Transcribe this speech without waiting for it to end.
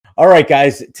All right,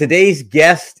 guys. Today's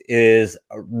guest is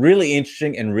really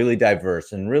interesting and really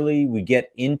diverse. And really, we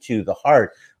get into the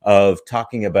heart of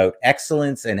talking about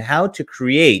excellence and how to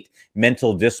create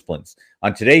mental disciplines.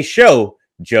 On today's show,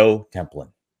 Joe Templin.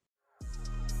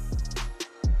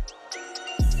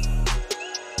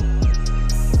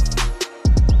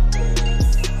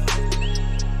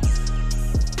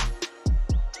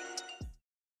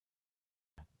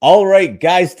 All right,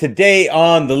 guys, today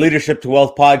on the Leadership to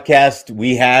Wealth podcast,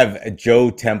 we have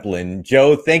Joe Templin.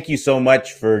 Joe, thank you so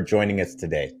much for joining us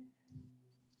today.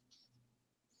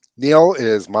 Neil, it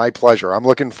is my pleasure. I'm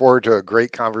looking forward to a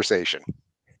great conversation.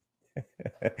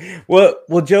 Well,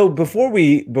 Joe, before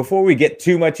we get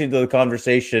too much into the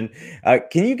conversation,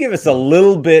 can you give us a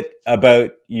little bit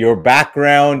about your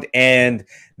background and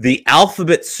the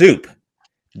alphabet soup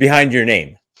behind your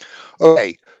name?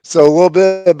 Okay, so a little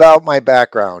bit about my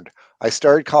background. I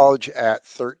started college at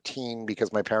 13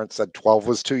 because my parents said 12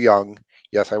 was too young.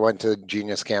 Yes, I went to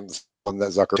Genius Camp on the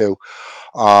Zucker too.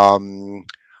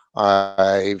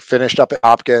 I finished up at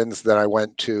Hopkins, then I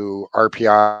went to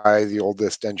RPI, the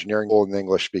oldest engineering school in the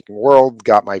English-speaking world,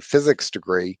 got my physics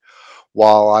degree.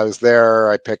 While I was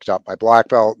there, I picked up my black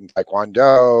belt in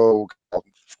Taekwondo,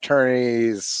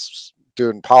 fraternities,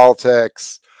 doing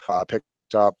politics, picked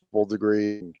up a full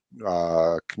degree in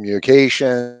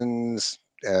communications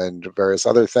and various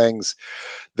other things.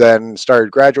 Then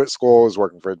started graduate school, was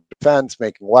working for defense,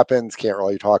 making weapons. Can't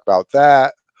really talk about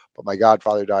that. But my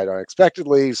godfather died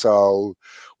unexpectedly, so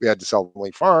we had to sell the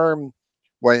family farm.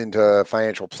 Went into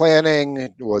financial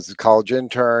planning, was a college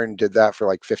intern, did that for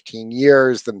like 15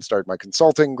 years, then started my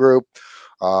consulting group,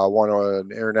 won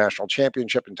an international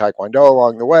championship in Taekwondo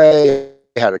along the way.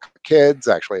 Had a couple kids,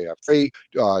 actually I have three,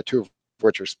 two of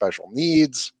which are special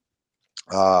needs.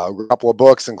 A couple of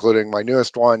books, including my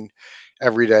newest one,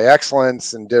 Everyday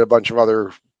Excellence, and did a bunch of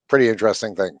other pretty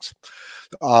interesting things.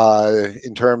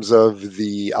 In terms of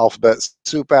the alphabet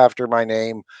soup after my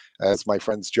name, as my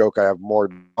friends joke, I have more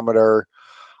denominator.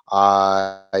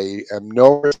 I am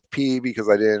no P because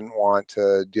I didn't want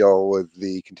to deal with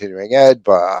the continuing ed,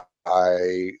 but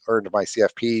I earned my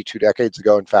CFP 2 decades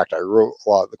ago. In fact, I wrote a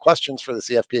lot of the questions for the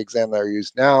CFP exam that are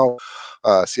used now.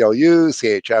 CLU,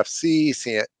 CHFC,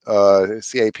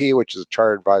 CAP, which is a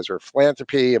Chartered Advisor of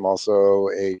Philanthropy. I'm also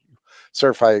a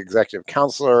certified executive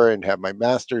counselor and have my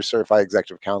master's certified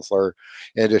executive counselor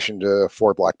in addition to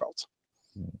 4 black belts.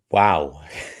 Wow.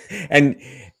 And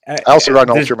I also run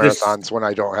ultra marathons when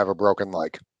I don't have a broken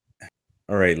leg.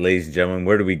 All right, ladies and gentlemen,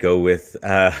 where do we go with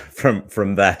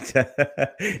from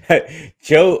that?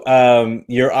 Joe,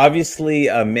 you're obviously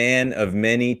a man of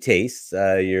many tastes.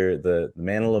 You're the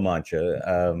man of La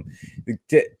Mancha.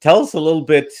 Tell us a little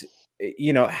bit.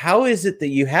 How is it that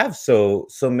you have so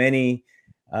many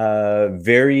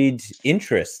varied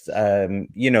interests?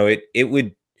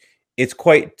 It's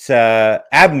quite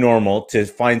abnormal to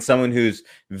find someone who's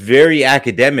very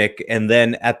academic and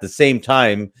then at the same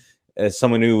time as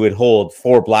someone who would hold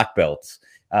 4 black belts.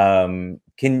 Can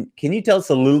you tell us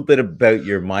a little bit about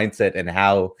your mindset and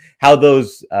how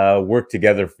those work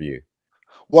together for you?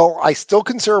 Well, I still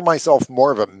consider myself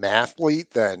more of a mathlete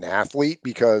than an athlete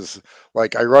because,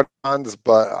 like, I run runs,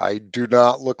 but I do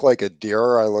not look like a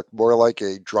deer. I look more like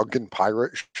a drunken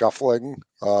pirate shuffling.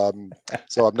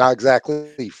 So I'm not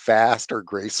exactly fast or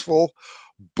graceful,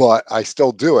 but I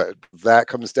still do it. That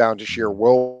comes down to sheer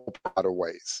will a lot of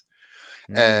ways.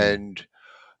 And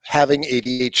having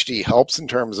ADHD helps in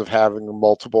terms of having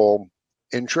multiple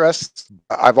interests.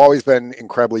 I've always been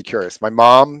incredibly curious. My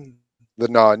mom, the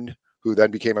nun, who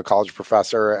then became a college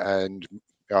professor, and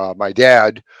my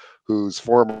dad, who's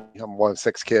I'm one of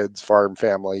 6 kids, farm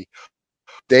family,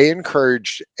 they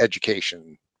encouraged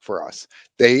education for us.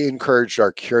 They encouraged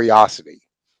our curiosity.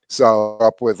 So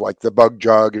up with like the bug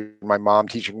jug, and my mom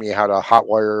teaching me how to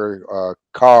hotwire a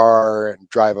car and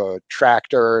drive a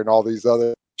tractor and all these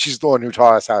other. She's the one who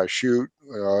taught us how to shoot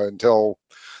until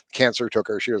cancer took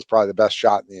her. She was probably the best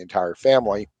shot in the entire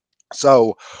family.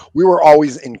 So we were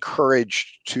always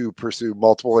encouraged to pursue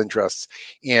multiple interests.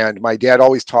 And my dad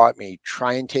always taught me,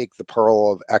 try and take the pearl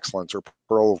of excellence or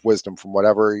pearl of wisdom from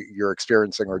whatever you're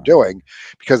experiencing or doing.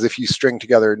 Because if you string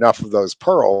together enough of those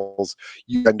pearls,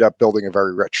 you end up building a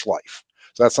very rich life.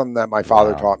 So that's something that my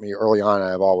father taught me early on.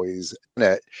 I've always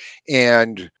done it.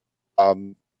 And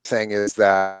thing is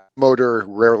that motor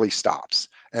rarely stops.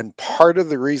 And part of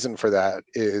the reason for that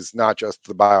is not just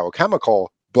the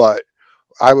biochemical, but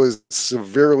I was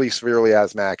severely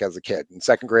asthmatic as a kid. In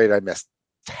 2nd grade, I missed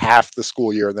half the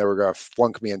school year, and they were going to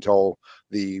flunk me until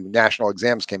the national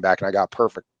exams came back, and I got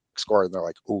perfect score. And they're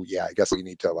like, "Oh yeah, I guess we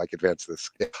need to advance this."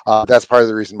 That's part of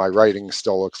the reason my writing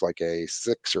still looks like a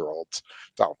 6-year-old.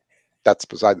 So that's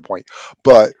beside the point.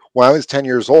 But when I was 10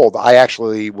 years old, I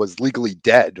actually was legally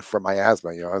dead from my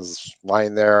asthma. I was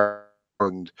lying there,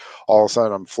 and all of a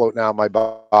sudden I'm floating out of my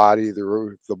body,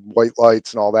 the white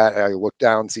lights and all that. And I look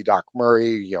down, see Doc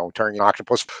Murray, turning an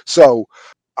octopus. So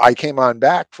I came on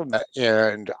back from that,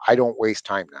 and I don't waste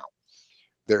time now.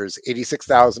 There's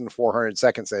 86,400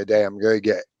 seconds a day. I'm going to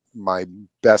get my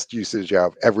best usage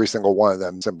out of every single one of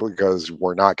them simply because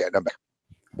we're not getting them back.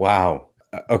 Wow.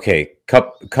 Okay.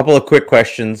 Couple of quick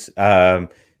questions.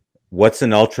 What's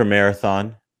an ultra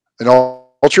marathon? An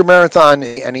ultra marathon,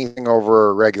 anything over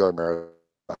a regular marathon.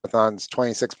 Marathon's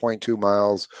 26.2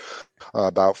 miles,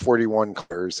 about 41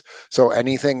 kilometers. So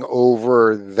anything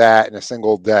over that in a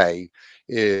single day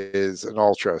is an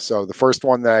ultra. So the first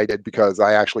one that I did, because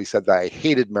I actually said that I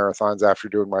hated marathons after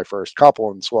doing my first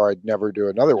couple and swore I'd never do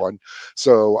another one.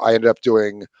 So I ended up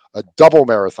doing a double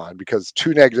marathon because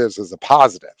two negatives is a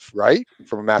positive, right?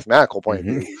 From a mathematical point of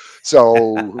Hmm. view.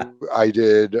 So I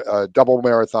did a double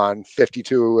marathon,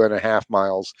 52 and a half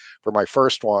miles for my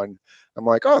first one. I'm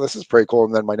like, oh, this is pretty cool.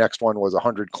 And then my next one was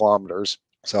 100 kilometers.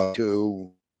 So 2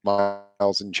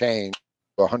 miles and change.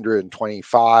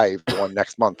 125 one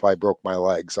next month. I broke my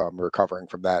leg, so I'm recovering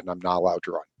from that, and I'm not allowed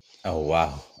to run. Oh,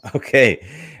 wow. Okay.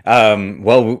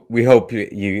 Well, we hope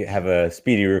you have a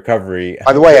speedy recovery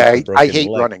By the way, with the I broken hate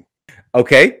leg. running.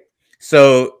 Okay.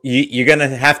 So you're going to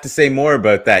have to say more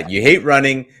about that. You hate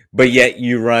running, but yet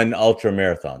you run ultra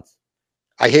marathons.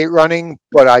 I hate running,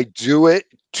 but I do it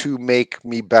to make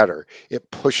me better. It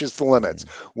pushes the limits. Mhm.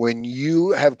 When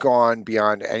you have gone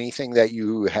beyond anything that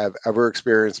you have ever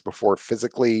experienced before,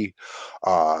 physically,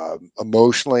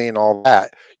 emotionally, and all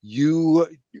that, you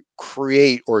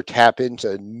create or tap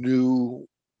into new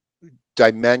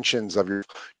dimensions of your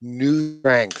new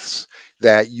strengths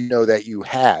that you know that you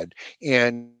had.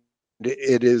 And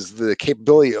it is the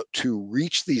capability to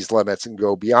reach these limits and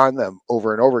go beyond them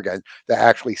over and over again that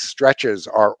actually stretches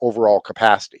our overall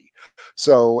capacity.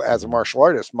 So as a Mhm. martial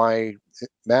artist, my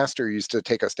master used to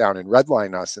take us down and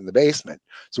redline us in the basement.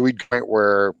 So we'd go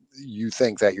where you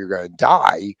think that you're going to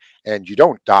die, and you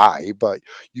don't die, but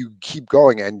you keep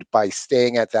going. And by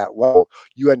staying at that level,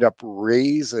 you end up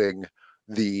raising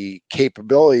the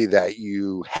capability that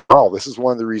you have. Oh, this is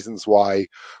one of the reasons why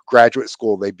graduate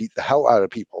school, they beat the hell out of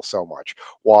people so much.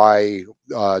 Why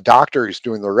doctors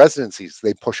doing their residencies,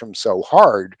 they push them so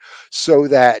hard, so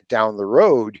that down the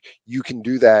road you can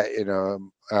do that in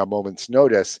a moment's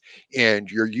notice, and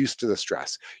you're used to the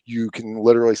stress. You can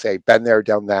literally say, been there,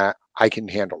 done that, I can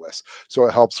handle this. So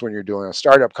it helps when you're doing a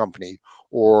startup company,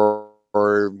 or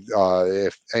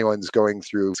if anyone's going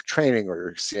through training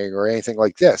or seeing or anything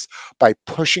like this. By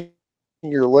pushing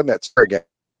your limits again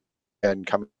and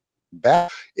coming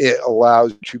back, it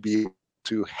allows you to be able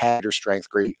to have your strength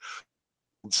great.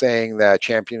 Saying that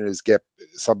champion is get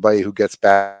somebody who gets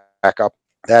back up.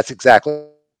 That's exactly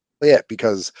it,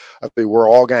 because we're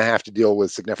all going to have to deal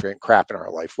with significant crap in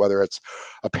our life, whether it's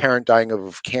a parent dying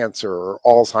of cancer or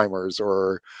Alzheimer's,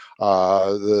 or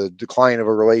the decline of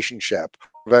a relationship,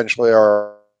 eventually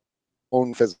our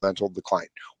own physical decline.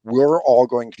 We're all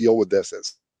going to deal with this at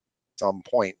some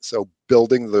point. So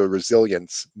building the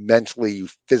resilience mentally,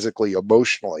 physically,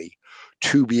 emotionally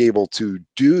to be able to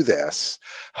do this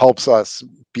helps us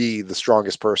be the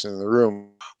strongest person in the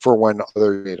room for when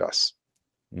others need us.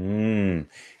 Mm.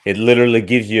 It literally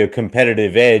gives you a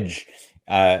competitive edge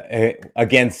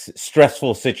against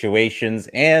stressful situations,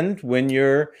 and when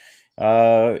you're,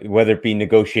 whether it be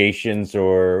negotiations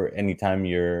or anytime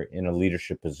you're in a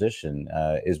leadership position,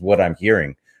 is what I'm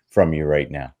hearing from you right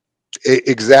now.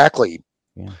 Exactly.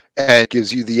 Yeah. And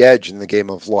gives you the edge in the game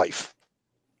of life.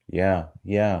 Yeah,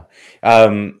 yeah.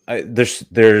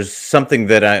 There's something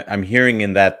that I'm hearing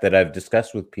in that I've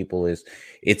discussed with people is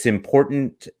it's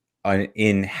important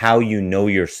in how you know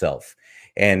yourself,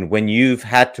 and when you've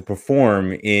had to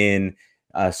perform in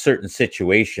certain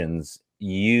situations.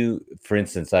 For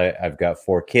instance, I've got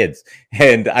 4 kids,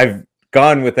 and I've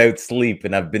gone without sleep,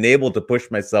 and I've been able to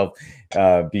push myself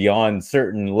beyond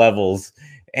certain levels,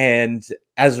 and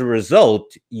as a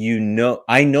result,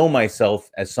 I know myself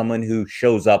as someone who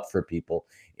shows up for people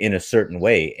in a certain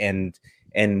way.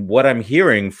 And what I'm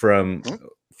hearing Hmm?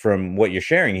 from what you're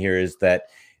sharing here is that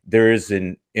there is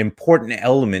an important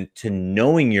element to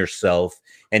knowing yourself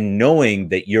and knowing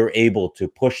that you're able to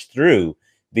push through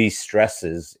these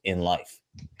stresses in life.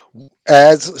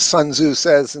 As Sun Tzu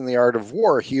says in The Art of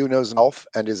War, he who knows himself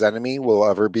and his enemy will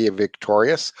ever be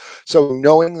victorious. So,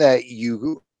 knowing that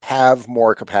you have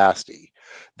more capacity,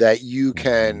 that you Mhm.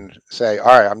 can say,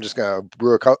 all right, I'm just going to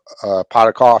brew a pot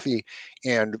of coffee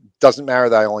And doesn't matter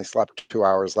that I only slept 2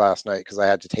 hours last night because I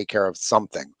had to take care of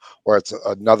something, or it's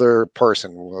another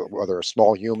person, whether a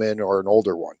small human or an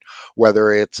older one,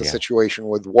 whether it's a Yeah. situation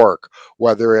with work,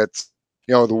 whether it's,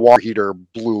 the water heater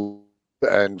blew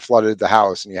and flooded the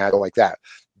house and you had to go like that.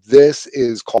 This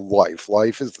is called life.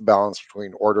 Life is the balance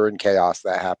between order and chaos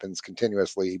that happens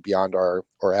continuously beyond our,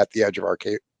 or at the edge of our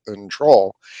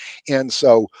control. And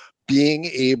so being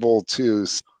able to,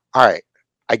 all right,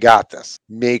 I got this,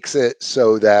 makes it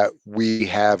so that we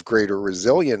have greater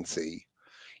resiliency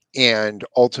and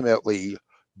ultimately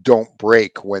don't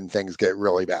break when things get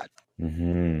really bad.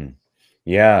 Hmm.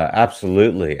 Yeah,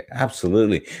 absolutely,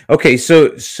 absolutely. Okay,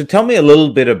 so tell me a little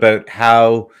bit about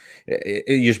how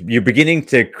you're beginning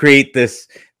to create this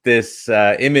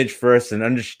image for us, an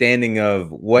understanding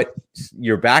of what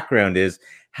your background is.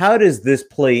 How does this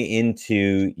play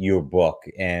into your book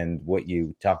and what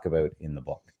you talk about in the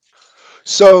book?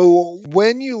 So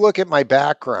when you look at my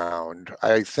background,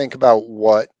 I think about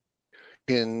what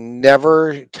can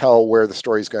never tell where the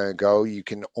story's going to go. You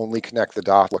can only connect the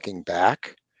dots looking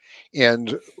back.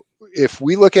 And if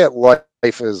we look at life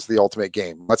as the ultimate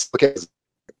game, let's look at it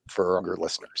for younger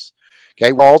listeners.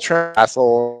 Okay, we're all trying to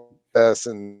wrestle this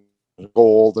and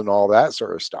gold and all that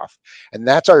sort of stuff. And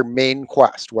that's our main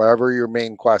quest, whatever your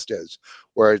main quest is,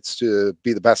 where it's to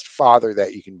be the best father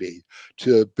that you can be,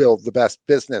 to build the best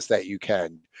business that you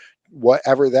can,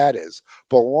 whatever that is.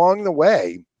 But along the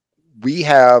way, we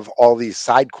have all these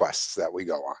side quests that we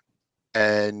go on.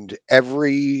 And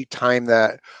every time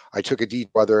that I took a deep,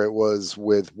 whether it was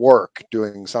with work,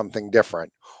 doing something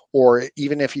different, or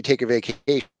even if you take a vacation,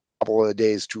 a couple of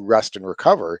days to rest and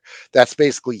recover, that's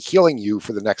basically healing you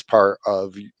for the next part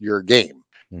of your game.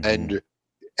 Hmm. And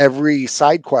every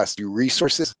side quest, you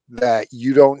resources that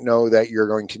you don't know that you're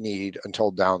going to need until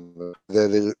down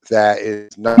that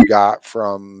is not you got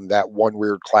from that one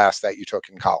weird class that you took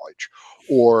in college,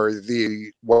 or the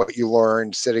what you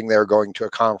learned sitting there going to a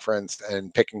conference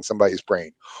and picking somebody's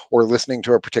brain, or listening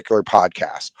to a particular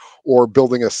podcast, or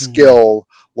building a skill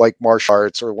like martial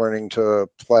arts, or learning to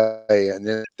play, and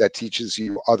then that teaches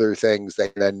you other things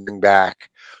that you then bring back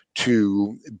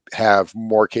to have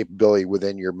more capability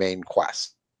within your main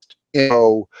quest.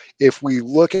 So if we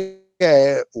look at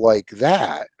it like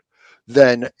that,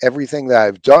 then everything that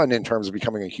I've done in terms of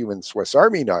becoming a human Swiss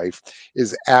Army knife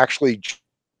is actually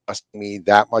just me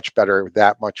that much better,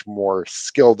 that much more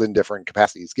skilled in different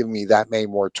capacities, giving me that many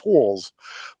more tools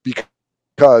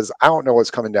because I don't know what's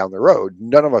coming down the road.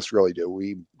 None of us really do.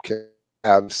 We can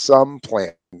have some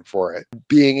plan for it.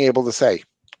 Being able to say,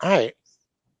 all right,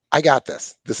 I got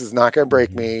this. This is not going to break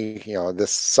Hmm. me.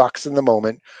 This sucks in the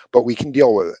moment, but we can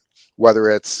deal with it.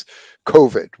 Whether it's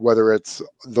COVID, whether it's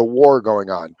the war going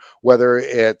on, whether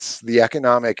it's the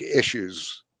economic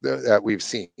issues that we've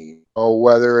seen, or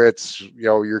whether it's,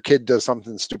 your kid does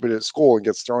something stupid at school and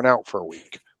gets thrown out for a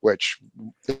week, which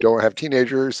if you don't have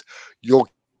teenagers, you'll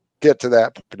get to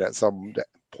that point at some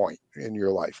point in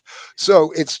your life.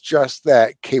 So it's just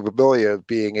that capability of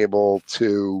being able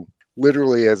to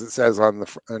literally, as it says on the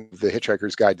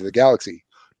Hitchhiker's Guide to the Galaxy,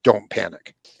 don't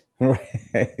panic.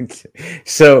 Right.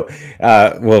 So,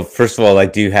 well, first of all,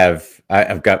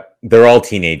 I've got, they're all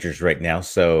teenagers right now.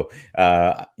 So,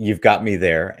 you've got me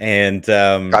there. And,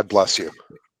 God bless you.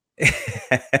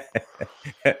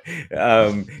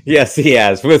 yes, he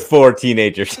has with four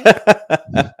teenagers.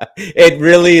 It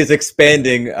really is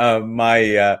expanding my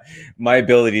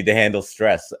ability to handle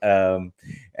stress.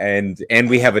 And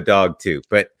we have a dog too.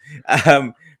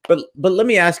 Um, but let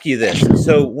me ask you this.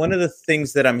 So one of the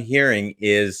things that I'm hearing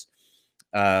is,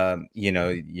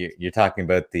 you're talking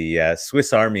about the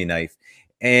Swiss Army knife,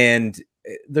 and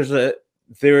there's a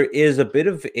there is a bit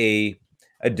of a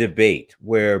debate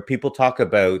where people talk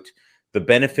about the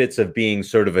benefits of being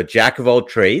sort of a jack of all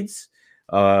trades,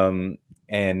 um,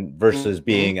 and versus Mhm.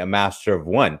 being a master of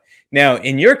one. Now,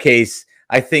 in your case,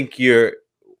 I think you're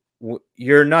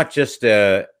not just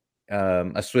a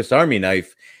Swiss Army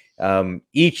knife.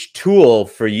 Each tool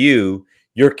for you,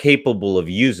 you're capable of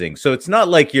using. So it's not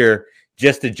like you're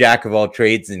just a jack of all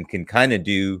trades and can kind of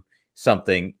do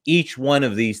something. Each one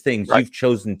of these things Right. you've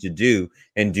chosen to do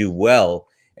and do well.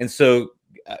 And so,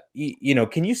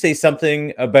 can you say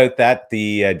something about that?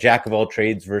 The jack of all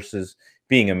trades versus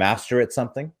being a master at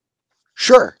something?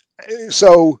 Sure.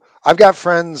 So I've got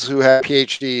friends who have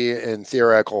PhD in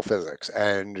theoretical physics,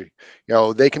 and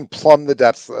they can plumb the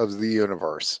depths of the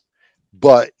universe.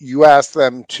 But you ask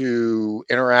them to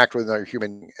interact with another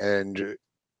human, and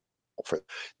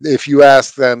if you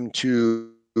ask them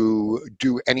to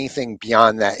do anything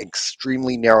beyond that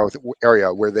extremely narrow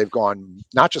area where they've gone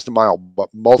not just a mile but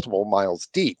multiple miles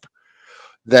deep,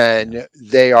 Yeah. then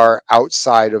they are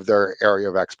outside of their area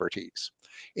of expertise.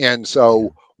 And Yeah.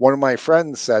 so one of my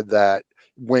friends said that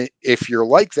when if you're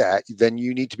like that, then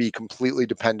you need to be completely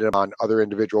dependent on other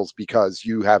individuals because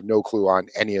you have no clue on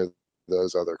any of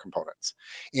those other components.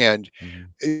 And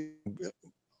Mhm.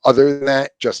 other than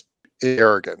that, just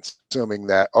arrogance, assuming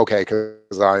that, okay,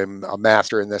 because I'm a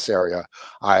master in this area,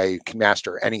 I can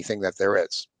master anything that there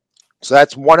is. So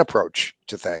that's one approach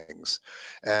to things.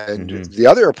 And Mhm. the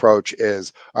other approach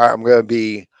is, all right, I'm going to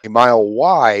be a mile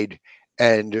wide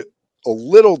and a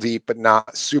little deep, but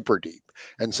not super deep.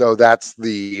 And so that's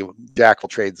the jack of all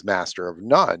trades, master of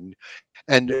none,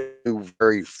 and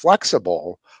very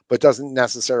flexible, but doesn't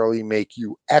necessarily make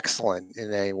you excellent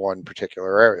in any one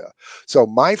particular area. So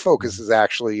my focus Mhm. is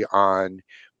actually on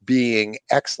being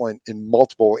excellent in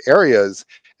multiple areas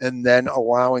and then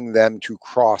allowing them to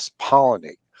cross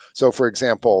pollinate. So, for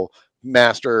example,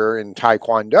 master in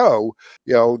Taekwondo,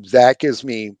 that gives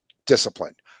me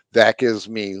discipline. That gives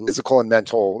me physical and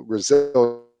mental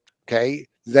resilience. Okay.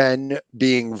 Then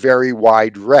being very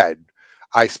wide red,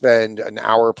 I spend an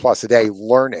hour plus a day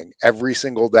learning every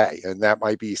single day. And that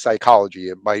might be psychology,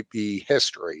 it might be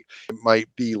history, it might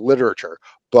be literature.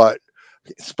 But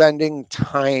spending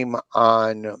time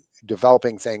on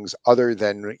developing things other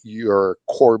than your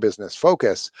core business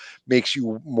focus makes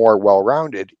you more well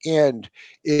rounded. And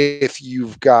if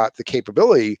you've got the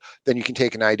capability, then you can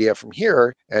take an idea from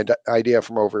here and idea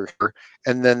from over here,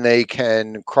 and then they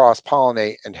can cross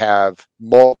pollinate and have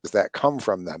multiples that come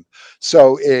from them.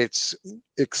 So it's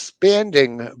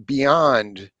expanding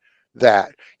beyond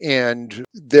that. And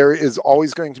there is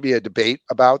always going to be a debate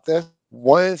about this.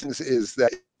 One of the things is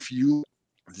that if you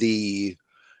the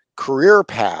career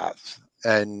paths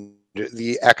and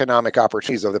the economic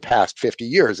opportunities of the past 50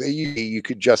 years, you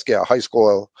could just get a high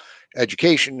school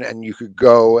education and you could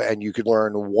go and you could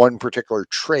learn one particular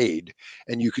trade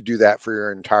and you could do that for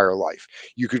your entire life.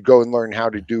 You could go and learn how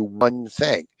to do one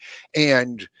thing.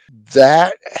 And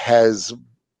that has,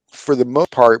 for the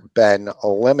most part, been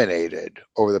eliminated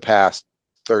over the past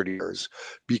 30 years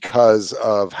because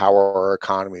of how our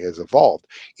economy has evolved.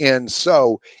 And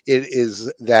so it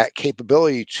is that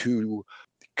capability to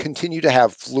continue to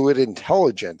have fluid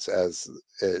intelligence, as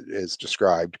it is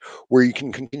described, where you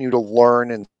can continue to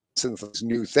learn and synthesize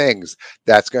new things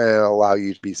that's going to allow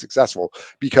you to be successful.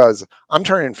 Because I'm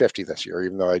turning 50 this year,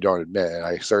 even though I don't admit it,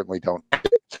 I certainly don't.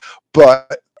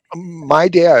 But my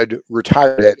dad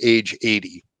retired at age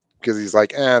 80 because he's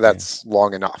like, Yeah. that's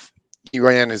long enough. He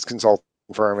ran his consulting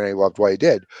firm and he loved what he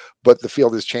did. But the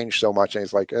field has changed so much, and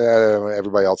he's like,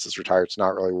 everybody else is retired. It's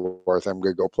not really worth it. I'm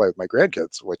going to go play with my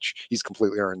grandkids, which he's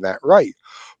completely earned that right.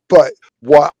 But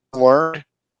what I learned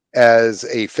as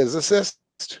a physicist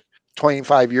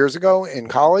 25 years ago in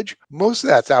college, most of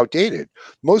that's outdated.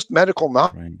 Most medical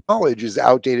Right. knowledge is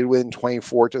outdated within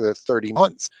 24 to 30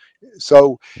 months.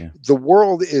 So Yeah. the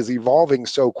world is evolving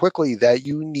so quickly that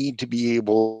you need to be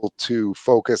able to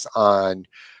focus on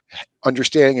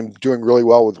understanding and doing really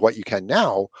well with what you can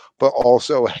now, but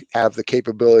also have the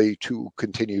capability to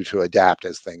continue to adapt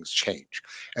as things change.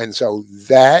 And so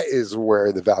that is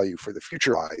where the value for the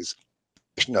future lies,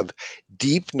 of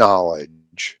deep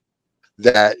knowledge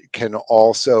that can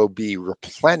also be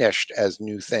replenished as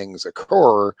new things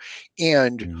occur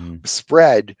and Mhm.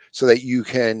 spread so that you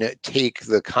can take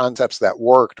the concepts that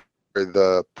worked or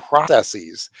the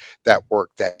processes that work,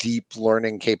 that deep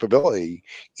learning capability,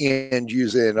 and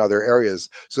use it in other areas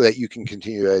so that you can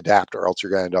continue to adapt, or else you're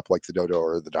going to end up like the dodo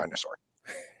or the dinosaur.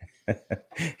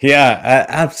 Yeah,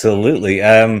 absolutely.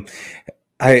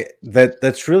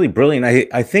 That's really brilliant.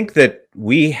 I think that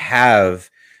we have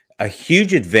a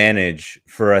huge advantage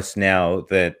for us now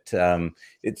that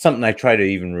it's something I try to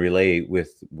even relay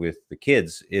with the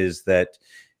kids is that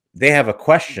they have a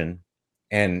question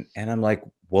and I'm like,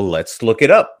 well, let's look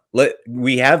it up.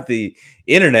 We have the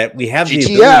internet, we have the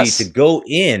ability to GTS. go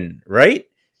in, right?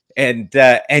 And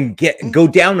get Mm, go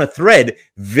down a thread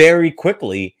very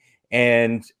quickly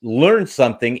and learn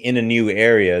something in a new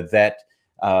area that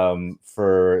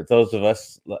for those of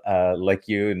us like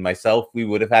you and myself, we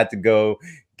would have had to go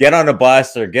get on a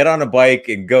bus or get on a bike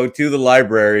and go to the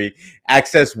library,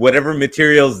 access whatever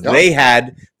materials yeah. they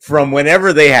had from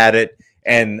whenever they had it,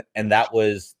 and that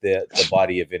was the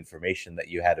body of information that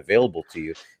you had available to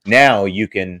you. Now you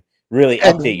can really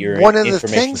update And your one of the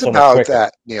information things so much about quicker.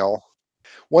 that, Neil,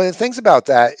 one of the things about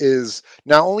that is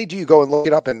not only do you go and look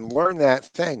it up and learn that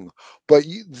thing, but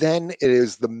then it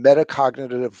is the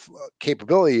metacognitive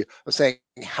capability of saying,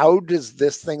 how does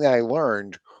this thing that I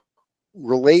learned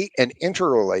relate and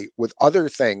interrelate with other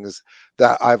things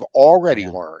that I've already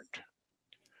Yeah. learned?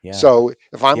 Yeah. So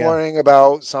if I'm Yeah. learning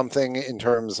about something in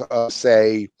terms of,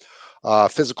 say,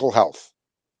 physical health,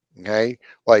 okay,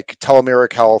 like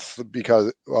telomeric health,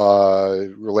 because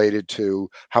related to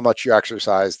how much you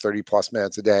exercise, 30 plus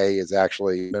minutes a day is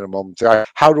actually minimum.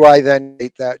 How do I then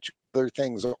take that to other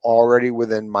things already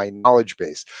within my knowledge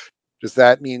base? Does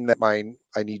that mean that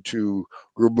I need to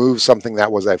remove something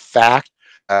that was a fact,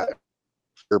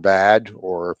 sugar bad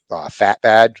or fat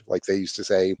bad, like they used to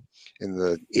say in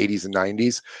the 80s and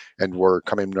 90s, and we're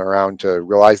coming around to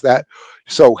realize that?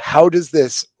 So how does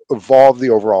this evolve the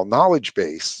overall knowledge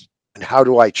base? And how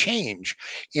do I change?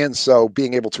 And so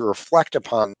being able to reflect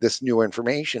upon this new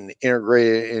information, integrate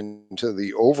it into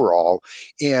the overall,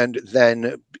 and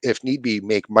then, if need be,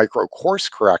 make micro course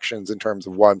corrections in terms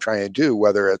of what I'm trying to do,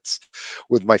 whether it's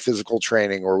with my physical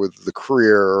training or with the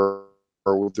career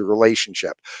or with the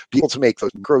relationship. Be able to make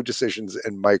those micro decisions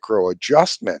and micro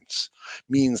adjustments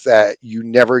means that you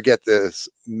never get this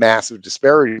massive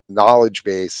disparity in knowledge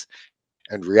base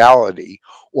and reality,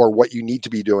 or what you need to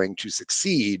be doing to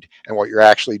succeed and what you're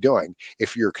actually doing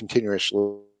if you're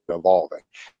continuously evolving.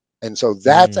 And so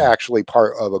that's Mm, actually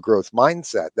part of a growth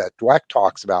mindset that Dweck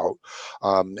talks about.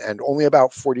 And only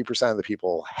about 40% of the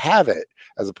people have it,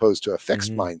 as opposed to a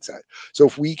fixed hmm. mindset. So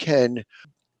if we can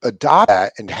adopt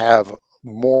that and have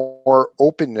more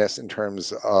openness in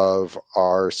terms of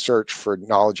our search for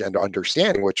knowledge and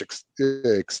understanding, which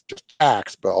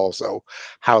acts, but also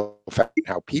how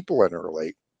people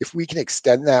interrelate. If we can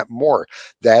extend that more,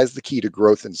 that is the key to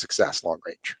growth and success long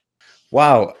range.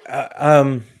 Wow.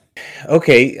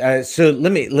 Okay. So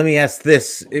let me ask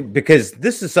this, because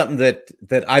this is something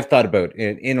that I've thought about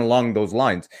in along those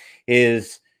lines,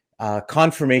 is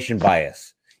confirmation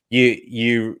bias.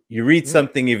 You read Mhm.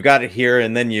 something, you've got it here,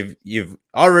 and then you've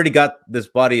already got this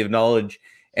body of knowledge,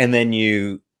 and then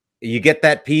you get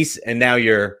that piece, and now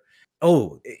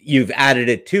you've added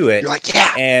it to You're it, like,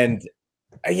 yeah, and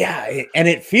yeah, and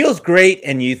it feels great,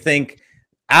 and you think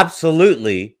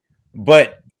absolutely,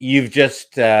 but you've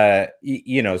just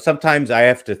sometimes I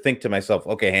have to think to myself,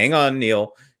 okay, hang on,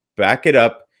 Neil, back it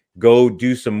up, go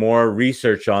do some more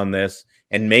research on this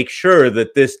and make sure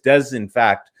that this does in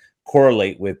fact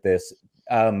correlate with this.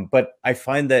 But I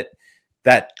find that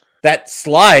that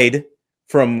slide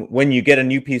from when you get a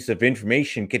new piece of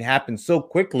information can happen so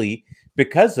quickly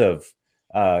because of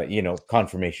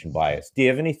confirmation bias. Do you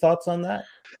have any thoughts on that?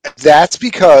 that's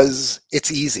because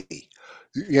it's easy.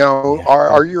 Yeah.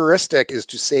 Our heuristic is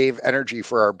to save energy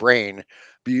for our brain,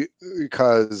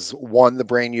 because one, the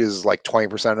brain uses like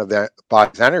 20% of the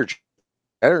body's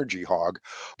energy hog,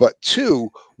 but two,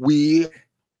 we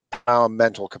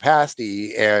mental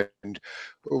capacity, and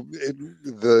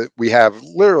we have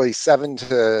literally 7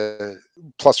 to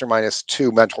plus or minus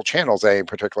 2 mental channels at a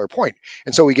particular point.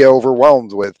 And so we get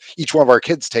overwhelmed with each one of our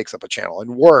kids takes up a channel,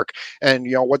 and work, and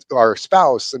what our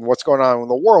spouse, and what's going on in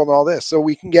the world, and all this. So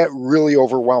we can get really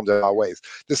overwhelmed in a lot of ways.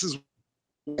 This is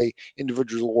why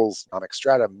individuals economic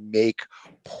strata make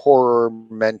poor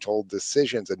mental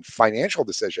decisions and financial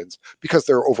decisions, because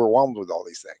they're overwhelmed with all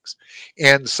these things.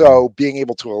 And Mm, so being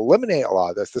able to eliminate a lot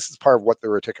of this is part of what the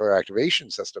reticular activation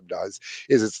system does,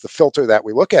 is it's the filter that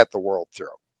we look at the world through.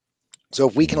 So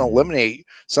if we can mm, eliminate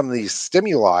some of these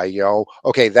stimuli,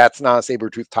 okay, that's not a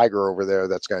saber-toothed tiger over there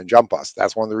that's going to jump us.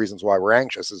 That's one of the reasons why we're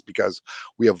anxious, is because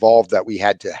we evolved that we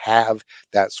had to have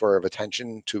that sort of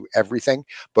attention to everything.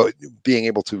 But being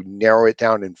able to narrow it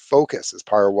down and focus is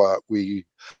part of what we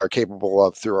are capable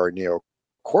of through our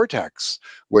neocortex,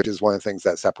 which is one of the things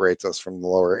that separates us from the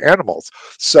lower animals.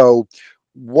 So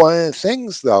one of the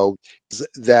things, though, is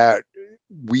that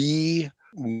we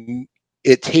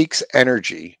it takes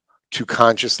energy to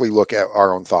consciously look at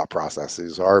our own thought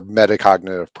processes, our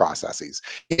metacognitive processes.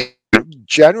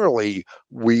 Generally,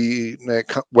 when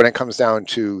it comes down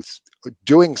to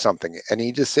doing something,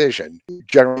 any decision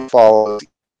generally follows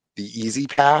the easy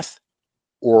path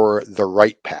or the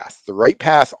right path. The right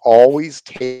path always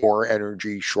takes more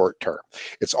energy short term.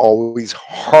 It's always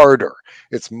harder.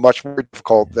 It's much more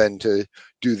difficult than to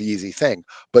do the easy thing.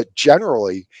 But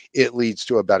generally, it leads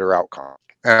to a better outcome.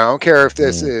 And I don't care if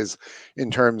this mm, is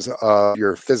in terms of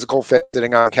your physical fit,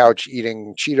 sitting on a couch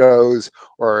eating Cheetos,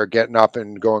 or getting up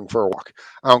and going for a walk.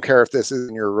 I don't care if this is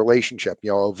in your relationship,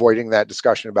 avoiding that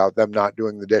discussion about them not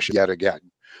doing the dishes yet again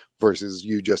versus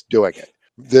you just doing it.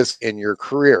 This in your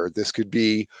career, this could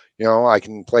be, I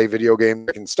can play video games,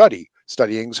 I can study.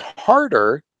 Studying's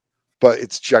harder, but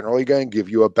it's generally going to give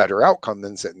you a better outcome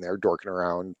than sitting there dorking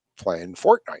around playing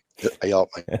Fortnite. I yell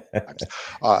at my times,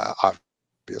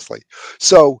 obviously.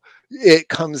 So it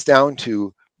comes down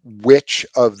to which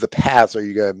of the paths are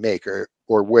you going to make,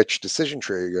 or which decision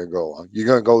tree you're going to go along. You're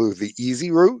going to go the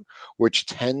easy route, which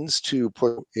tends to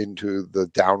put into the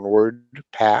downward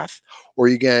path, or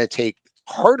you're going to take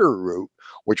harder route,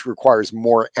 which requires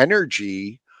more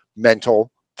energy, mental,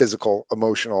 physical,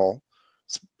 emotional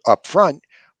up front,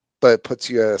 but it puts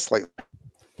you at a slightly.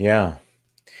 Yeah.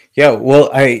 Yeah, well,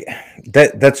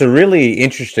 that's a really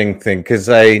interesting thing because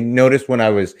I noticed when I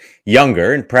was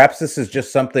younger, and perhaps this is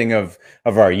just something of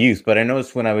our youth, but I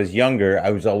noticed when I was younger, I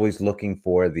was always looking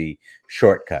for the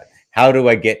shortcut. How do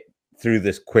I get through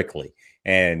this quickly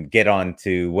and get on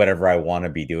to whatever I want to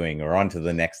be doing or on to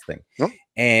the next thing? No,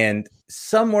 And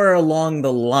somewhere along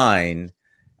the line,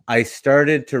 I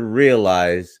started to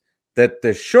realize that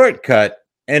the shortcut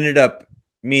ended up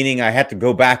meaning I had to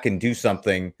go back and do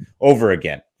something over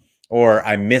again, or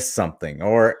I missed something,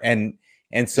 or and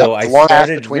so yep, I the long path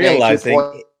started between any 2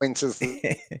 realizing points is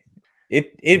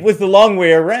it was the long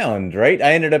way around, right?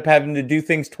 I ended up having to do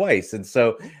things twice, and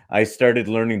so I started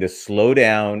learning to slow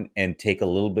down and take a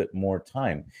little bit more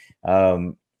time.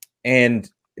 And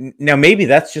now maybe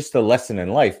that's just a lesson in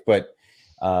life, but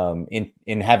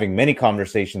in having many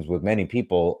conversations with many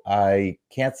people, I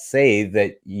can't say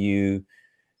that you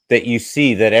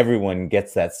see that everyone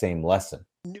gets that same lesson.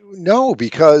 no,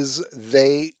 because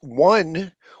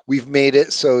we've made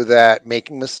it so that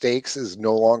making mistakes is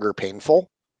no longer painful.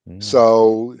 Mm,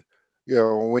 So,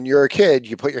 when you're a kid,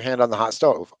 you put your hand on the hot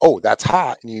stove. Oh, that's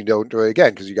hot, and you don't do it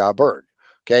again because you got burned.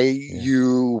 Okay, yeah.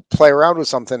 you play around with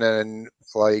something and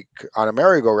like on a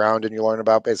merry-go-round, and you learn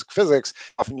about basic physics.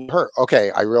 Often you hurt. Okay,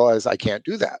 I realize I can't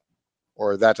do that,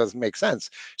 or that doesn't make sense.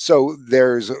 So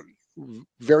there's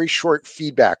very short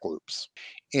feedback loops.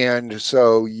 And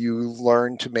so you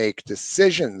learn to make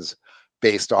decisions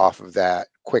based off of that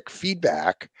quick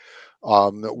feedback,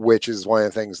 which is one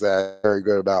of the things that's very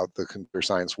good about the computer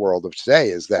science world of today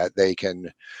is that they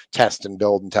can test and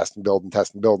build and test and build and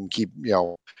test and build and keep,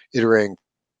 iterating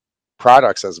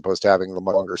products as opposed to having the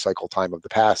longer cycle time of the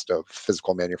past of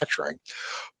physical manufacturing.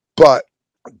 But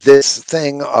this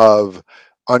thing of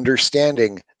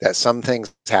understanding that some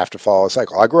things have to follow a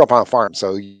cycle. I grew up on a farm,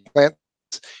 so you plant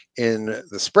in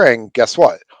the spring, guess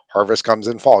what? Harvest comes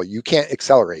in fall. You can't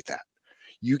accelerate that.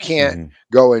 You can't Mhm.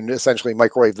 go and essentially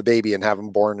microwave the baby and have them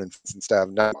born instead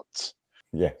of 9 months.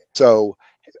 Yeah. So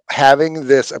having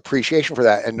this appreciation for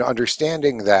that and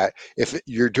understanding that if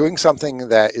you're doing something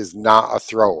that is not a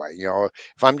throwaway,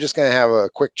 if I'm just going to have a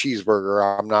quick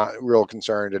cheeseburger, I'm not real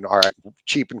concerned and all right,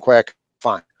 cheap and quick,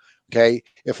 fine. Okay.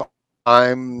 If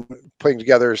I'm putting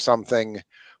together something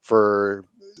for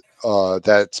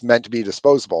that's meant to be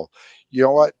disposable, you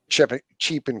know what?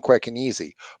 Cheap and quick and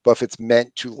easy. But if it's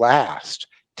meant to last,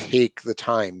 take the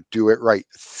time, do it right.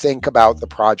 Think about the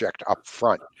project up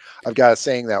front. I've got a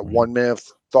saying that Right. 1 minute of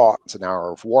thought is an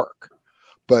hour of work.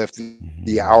 But if the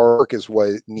Mhm. hour of work is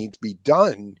what needs to be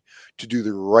done to do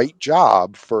the right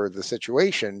job for the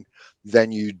situation,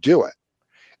 then you do it.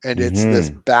 And it's this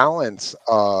Mhm. balance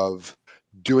of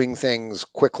doing things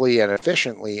quickly and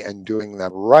efficiently and doing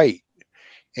them right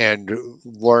and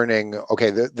learning, okay,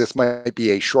 this might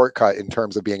be a shortcut in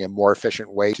terms of being a more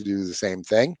efficient way to do the same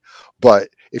thing. But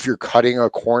if you're cutting a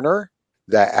corner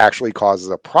that actually causes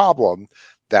a problem,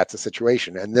 that's a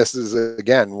situation. And this is,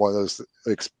 again, one of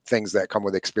those things that come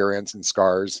with experience and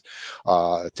scars,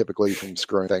 typically from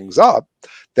screwing things up,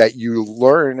 that you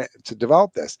learn to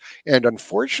develop this. And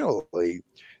unfortunately,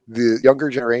 the younger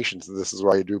generations, and this is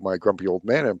why I do my grumpy old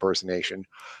man impersonation,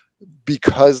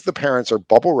 because the parents are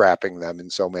bubble wrapping them in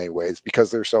so many ways,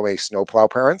 because there's so many snowplow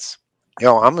parents.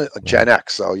 I'm a Gen Right.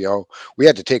 X, so we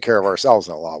had to take care of ourselves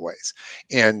in a lot of ways,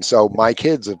 and so my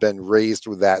kids have been raised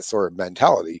with that sort of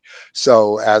mentality.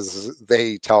 So as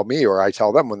they tell me, or I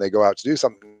tell them when they go out to do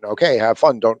something, okay, have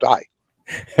fun, don't die.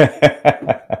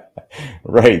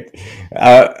 Right.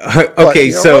 But Okay,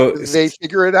 you know what? so They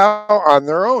figure it out on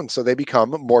their own, so they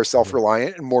become more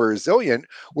self-reliant and more resilient,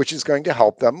 which is going to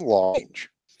help them long range.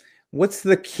 what's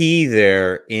the key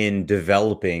there in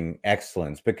developing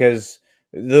excellence? Because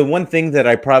the one thing that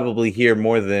I probably hear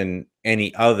more than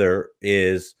any other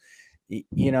is,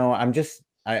 I'm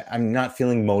not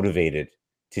feeling motivated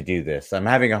to do this. I'm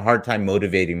having a hard time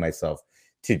motivating myself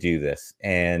to do this,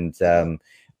 and Mhm.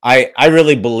 I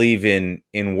really believe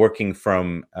in working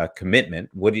from a commitment.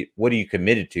 What are you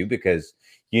committed to? Because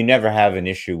you never have an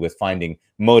issue with finding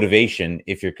motivation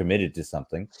if you're committed to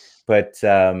something, but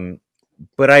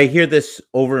I hear this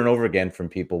over and over again from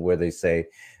people where they say,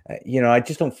 I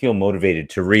just don't feel motivated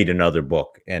to read another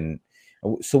book. And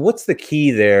so, what's the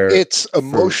key there It's for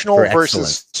emotional excellence?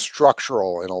 versus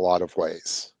structural in a lot of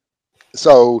ways.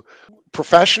 So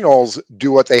professionals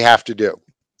do what they have to do.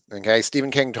 Okay,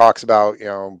 Stephen King talks about,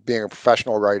 being a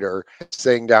professional writer,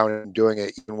 sitting down and doing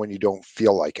it even when you don't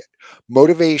feel like it.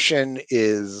 Motivation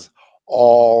is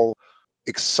all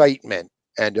excitement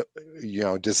and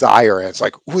desire, and it's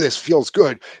like, oh, this feels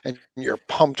good, and you're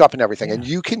pumped up and everything, and Yeah.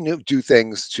 you can do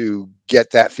things to get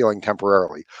that feeling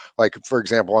temporarily. Like, for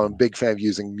example, I'm a big fan of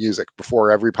using music.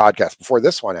 Before every podcast, before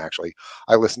this one actually,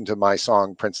 I listened to my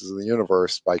song "Princes of the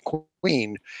Universe" by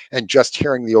Queen, and just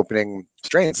hearing the opening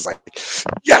strains is like,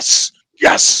 yes,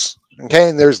 yes. Okay,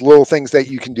 and there's little things that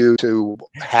you can do to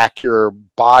hack your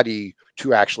body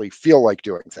to actually feel like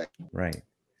doing things. Right.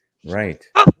 Right.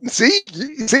 See,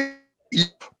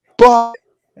 but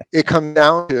it comes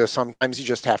down to sometimes you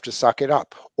just have to suck it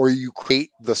up, or you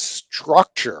create the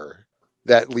structure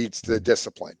that leads to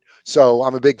discipline. So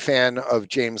I'm a big fan of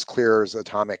James Clear's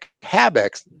Atomic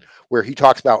Habits, where he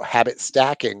talks about habit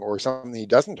stacking, or something he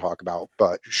doesn't talk about,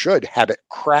 but should, habit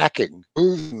cracking,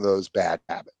 losing those bad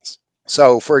habits.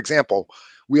 So, for example,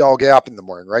 we all get up in the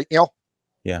morning, right, Neil?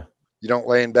 Yeah. You don't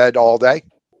lay in bed all day,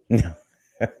 No.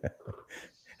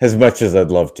 As much as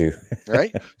I'd love to.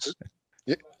 right? So,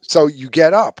 so you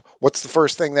get up. What's the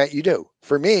first thing that you do?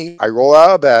 For me, I roll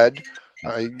out of bed,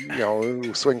 I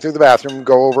swing through the bathroom,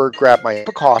 go over, grab my cup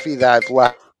of coffee that I've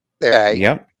left there,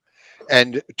 Yep.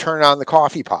 and turn on the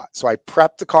coffee pot. So I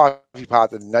prep the coffee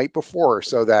pot the night before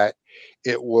so that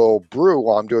it will brew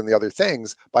while I'm doing the other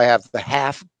things. But I have the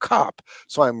half cup,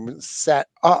 so I'm set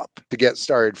up to get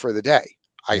started for the day.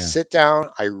 I Yeah. sit down,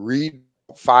 I read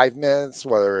 5 minutes,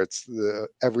 whether it's the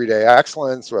Everyday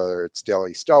Excellence, whether it's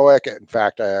Daily Stoic. In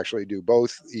fact, I actually do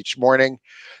both each morning,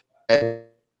 and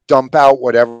dump out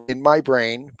whatever in my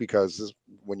brain, because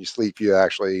when you sleep, you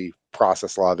actually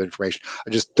process a lot of information. I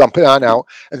just dump it on out,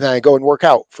 and then I go and work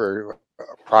out for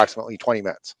approximately 20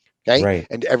 minutes. Okay. Right.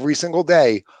 And every single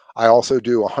day, I also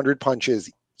do 100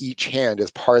 punches each hand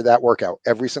as part of that workout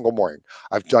every single morning.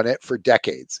 I've done it for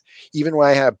decades. Even when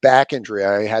I had a back injury,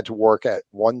 I had to work at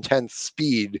 1/10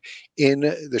 speed in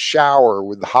the shower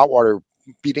with the hot water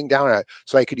beating down at it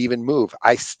so I could even move.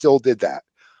 I still did that.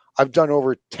 I've done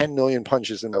over 10 million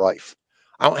punches in my life.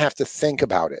 I don't have to think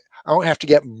about it. I don't have to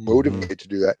get Mm-hmm. motivated to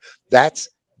do that. That's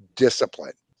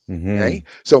discipline. Mm-hmm. Okay.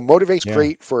 So motivate's Yeah.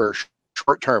 great for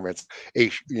short term.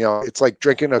 It's like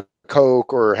drinking a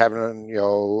Coke or having,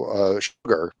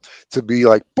 sugar, to be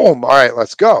like, boom, all right,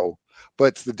 let's go. But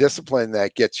it's the discipline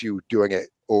that gets you doing it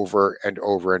over and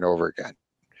over and over again.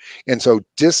 And so Yeah.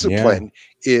 discipline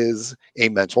is a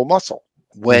mental muscle.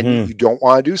 When Mm-hmm. you don't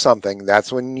want to do something,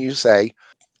 that's when you say,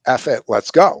 F it,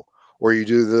 let's go. Or you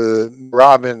do the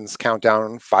Robbins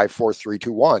countdown, 5, 4, 3,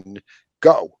 2, 1,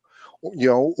 go.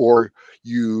 Or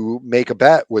you make a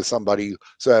bet with somebody.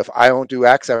 So if I don't do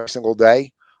X every single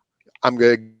day, I'm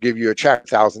going to give you a check,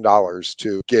 $1,000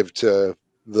 to give to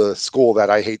the school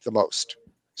that I hate the most.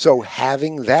 So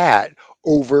having that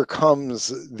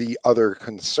overcomes the other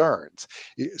concerns.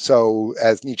 So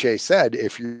as Nietzsche said,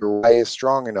 if your why is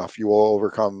strong enough, you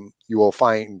will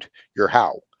find your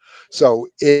how. So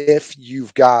if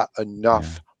you've got Yeah.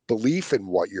 enough belief in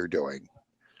what you're doing,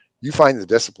 you find the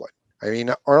discipline. I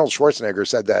mean, Arnold Schwarzenegger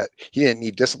said that he didn't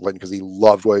need discipline because he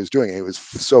loved what he was doing. He was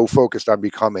so focused on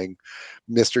becoming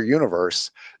Mr. Universe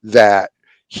that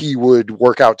he would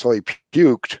work out till he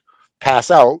puked, pass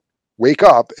out, wake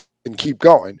up, and keep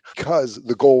going because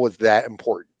the goal was that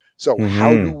important. So,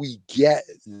 how do Mm-hmm. we get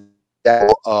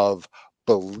that of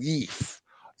belief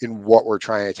in what we're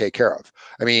trying to take care of?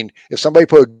 I mean, if somebody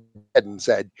put a head and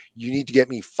said, "You need to get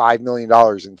me $5 million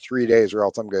in 3 days, or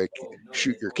else I'm going to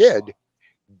shoot your kid,"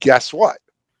 guess what?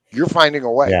 You're finding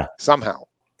a way Yeah. somehow.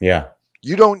 Yeah.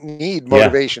 You don't need Yeah.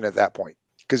 motivation at that point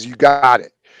because you got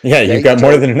it. Yeah. You've Okay. got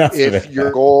more So than enough of if it.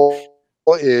 your goal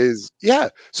is, yeah.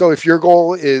 So if your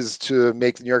goal is to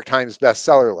make the New York Times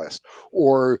bestseller list,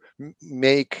 or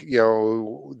make,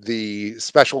 the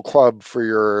special club for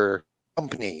your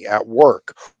company at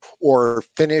work, or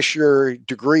finish your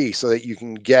degree so that you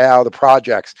can get out of the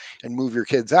projects and move your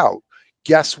kids out,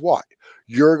 guess what?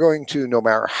 You're going to, no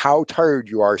matter how tired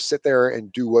you are, sit there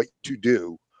and do what to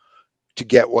do to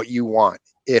get what you want,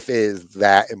 if it is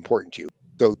that important to you.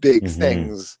 So big Mm-hmm.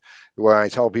 things, when I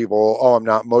tell people, oh, I'm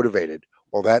not motivated,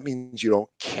 well, that means you don't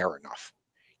care enough.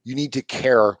 You need to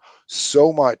care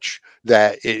so much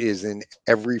that it is in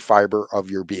every fiber of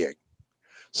your being.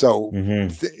 So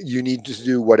Mm-hmm. you need to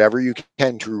do whatever you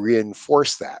can to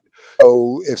reinforce that.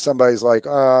 So if somebody's like,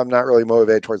 I'm not really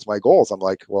motivated towards my goals, I'm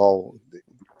like, well,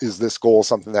 is this goal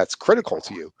something that's critical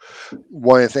to you?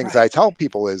 One of the things I Right. tell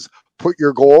people is, put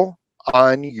your goal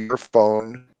on your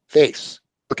phone face.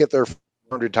 Look at their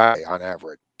times on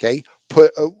average. Okay,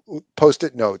 put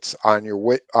post-it notes on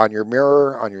on your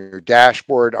mirror, on your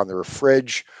dashboard, on the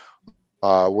fridge,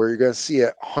 where you're going to see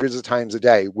it hundreds of times a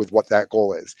day with what that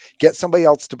goal is. Get somebody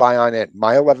else to buy on it.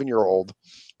 My 11-year-old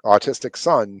autistic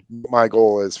son, my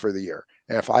goal is for the year,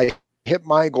 and if I hit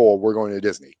my goal, we're going to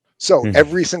Disney. So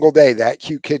every single day, that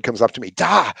cute kid comes up to me,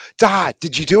 Da,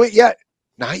 did you do it yet?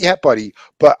 Not yet, buddy,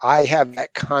 but I have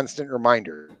that constant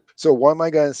reminder. So what am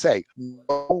I going to say?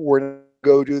 No, we're not going to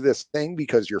go do this thing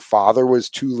because your father was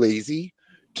too lazy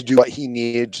to do what he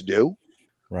needed to do.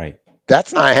 Right.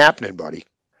 That's not happening, buddy.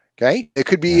 Okay. It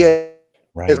could be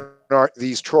Right. Right.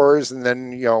 these chores, and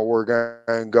then we're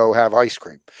going to go have ice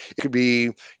cream. It could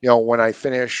be when I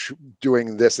finish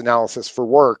doing this analysis for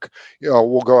work,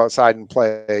 we'll go outside and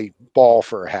play ball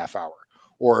for a half hour,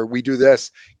 or we do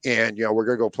this, and we're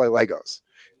going to go play Legos.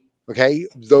 Okay,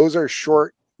 those are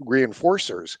short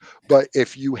reinforcers, but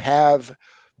if you have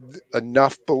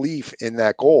enough belief in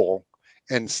that goal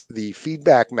and the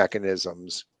feedback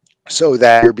mechanisms so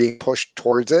that you're being pushed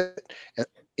towards it,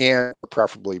 and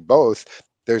preferably both,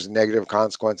 there's a negative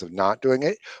consequence of not doing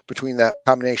it. Between that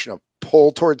combination of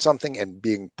pull towards something and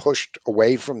being pushed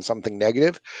away from something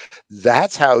negative,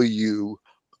 that's how you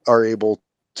are able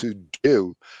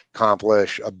to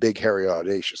accomplish a big, hairy,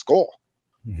 audacious goal.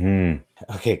 Hmm.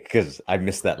 Okay, because I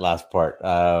missed that last part.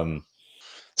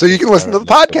 So you can listen to the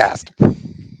podcast.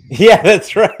 Yeah,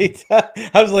 that's right.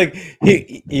 I was like,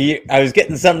 I was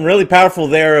getting something really powerful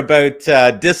there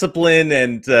about discipline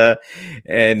and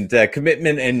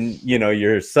commitment, and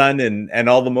your son and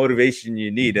all the motivation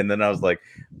you need. And then I was like,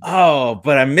 oh,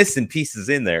 but I'm missing pieces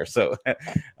in there. So,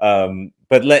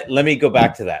 but let me go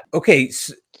back to that. Okay,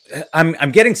 so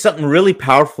I'm getting something really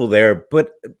powerful there,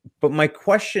 but my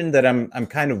question that I'm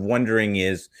kind of wondering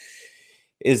is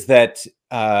that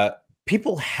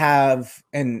people have,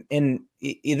 and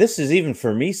this is even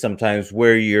for me sometimes,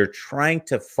 where you're trying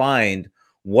to find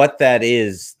what that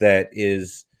is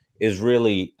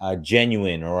really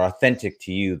genuine or authentic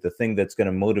to you, the thing that's going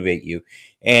to motivate you.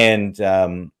 And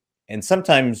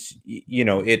sometimes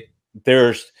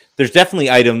there's definitely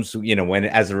items, when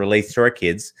as it relates to our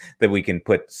kids, that we can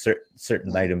put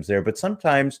certain items there, but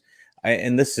sometimes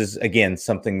and this is again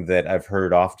something that I've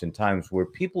heard oftentimes, where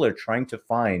people are trying to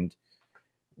find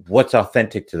what's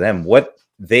authentic to them, what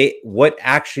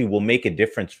actually will make a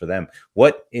difference for them,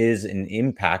 what is an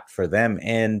impact for them.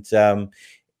 And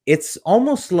it's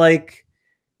almost like,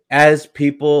 as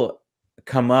people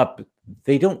come up,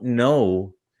 they don't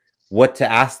know what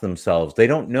to ask themselves. They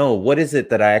don't know, what is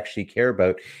it that I actually care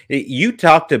about. You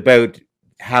talked about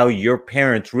how your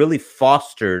parents really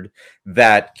fostered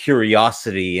that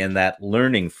curiosity and that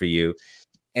learning for you.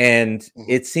 And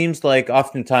it seems like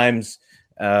oftentimes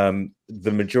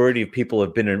the majority of people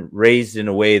have been raised in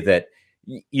a way that,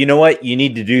 you know what, you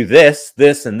need to do this,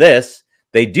 this, and this.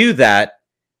 They do that,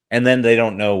 and then they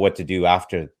don't know what to do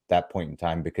after that point in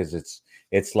time, because it's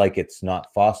like it's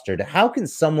not fostered. How can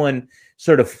someone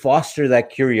sort of foster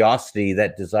that curiosity,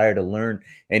 that desire to learn,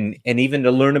 and even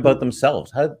to learn about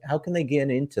themselves? How can they get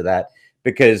into that?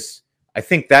 Because I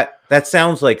think that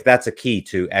sounds like that's a key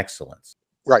to excellence.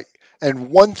 Right.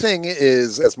 And one thing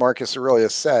is, as Marcus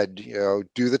Aurelius said,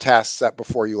 do the tasks set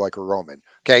before you like a Roman.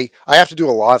 Okay. I have to do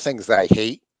a lot of things that I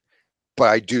hate, but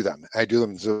I do them. I do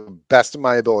them to the best of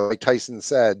my ability. Like Tyson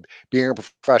said, being a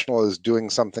professional is doing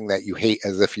something that you hate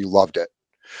as if you loved it.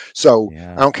 So I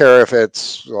Yeah. don't care if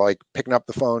it's like picking up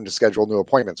the phone to schedule new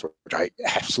appointments, which I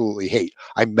absolutely hate.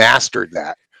 I mastered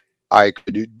that. I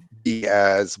could be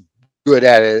as good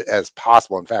at it as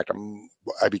possible. In fact,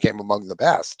 I became among the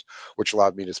best, which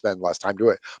allowed me to spend less time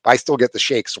doing it. But I still get the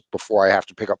shakes before I have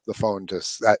to pick up the phone to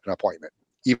set an appointment,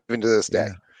 even to this day,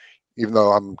 Yeah. even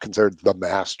though I'm considered the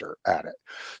master at it.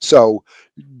 So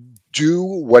do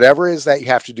whatever it is that you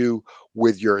have to do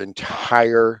with your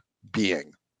entire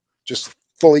being. Just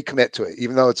fully commit to it,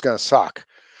 even though it's going to suck,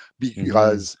 Hmm.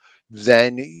 because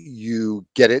then you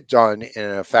get it done in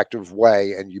an effective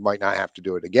way, and you might not have to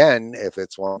do it again if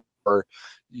it's one, or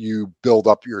you build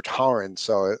up your tolerance.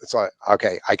 So it's like,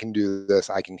 okay, I can do this,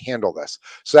 I can handle this.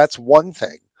 So that's one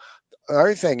thing.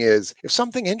 Another thing is, if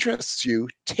something interests you,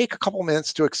 take a couple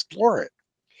minutes to explore it.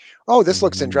 Oh, this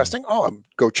looks Hmm. interesting. Oh,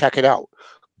 go check it out.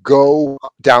 Go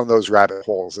down those rabbit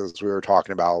holes, as we were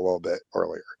talking about a little bit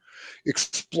earlier.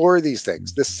 Explore these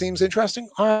things. This seems interesting.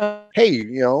 Hey,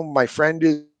 my friend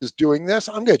is doing this.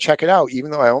 I'm going to check it out,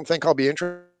 even though I don't think I'll be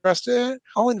interested in it.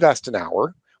 I'll invest an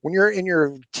hour. When you're in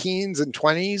your teens and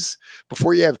 20s,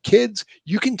 before you have kids,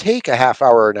 you can take a half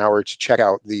hour, an hour to check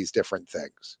out these different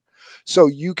things. So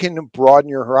you can broaden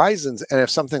your horizons. And if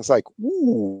something's like,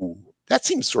 ooh, that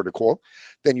seems sort of cool,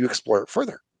 then you explore it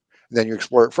further. then you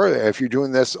explore it further. If you're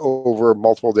doing this over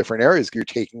multiple different areas, you're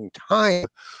taking time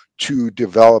to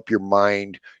develop your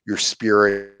mind, your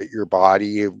spirit, your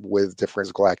body with different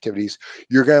physical activities.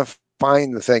 You're going to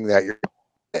find the thing that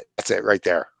that's it right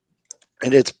there.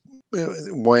 And it's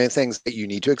one of the things that you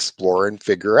need to explore and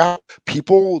figure out.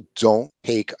 People don't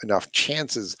take enough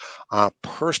chances on a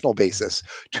personal basis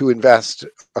to invest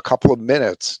a couple of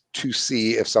minutes to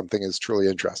see if something is truly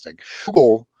interesting.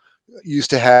 Google used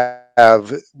to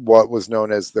have what was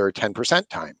known as their 10%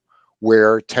 time,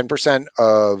 where 10%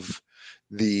 of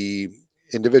the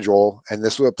individual, and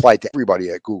this would apply to everybody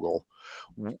at Google,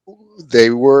 they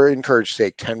were encouraged to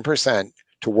take 10%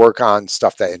 to work on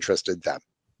stuff that interested them.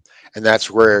 And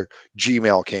that's where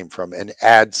Gmail came from, and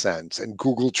AdSense and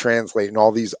Google Translate and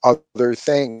all these other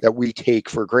things that we take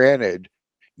for granted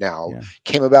now Yeah.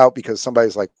 came about because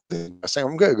somebody's like, saying,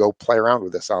 I'm going to go play around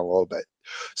with this on a little bit.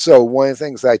 So one of the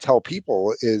things that I tell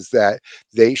people is that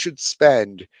they should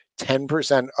spend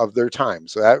 10% of their time.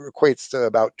 So that equates to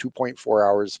about 2.4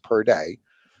 hours per day.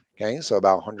 Okay. So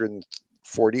about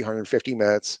 140, 150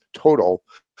 minutes total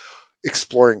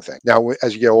exploring things. Now,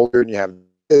 as you get older and you have,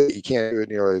 you can't do it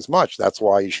nearly as much. That's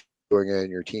why you should be doing it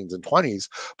in your teens and 20s.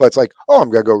 But it's like, oh, I'm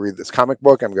going to go read this comic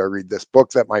book. I'm going to read this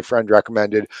book that my friend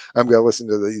recommended. I'm going to listen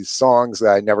to these songs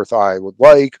that I never thought I would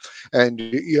like. And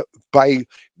by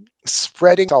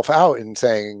spreading yourself out and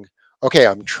saying, okay,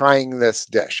 I'm trying this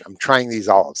dish. I'm trying these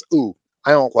olives. Ooh,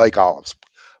 I don't like olives.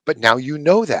 But now you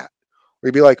know that.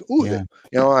 We'd be like, ooh,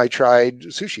 Yeah. I tried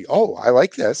sushi. Oh, I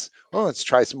like this. Oh, let's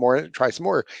try some more. Try some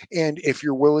more. And if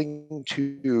you're willing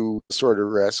to sort of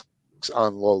risks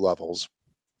on low levels,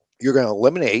 you're going to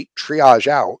eliminate, triage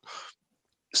out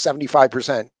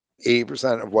 75%,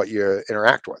 80% of what you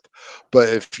interact with. But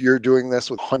if you're doing this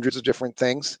with hundreds of different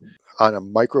things on a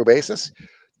micro basis,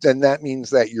 then that means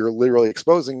that you're literally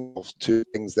exposing to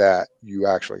things that you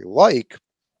actually like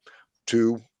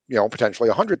to potentially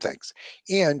 100 things,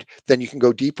 and then you can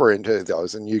go deeper into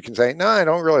those and you can say, no, I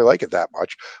don't really like it that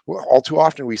much. Well, all too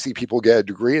often we see people get a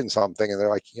degree in something and they're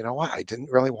like, you know what, I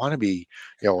didn't really want to be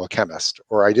a chemist,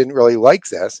 or I didn't really like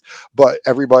this. But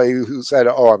everybody who said,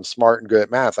 oh, I'm smart and good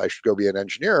at math, I should go be an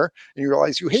engineer, and you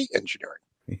realize you hate engineering.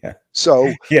 Yeah.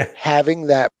 So Yeah. having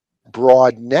that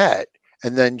broad net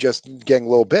and then just getting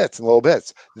little bits and little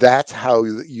bits, that's how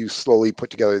you slowly put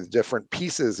together the different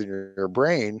pieces in your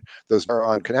brain, those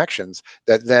neuron connections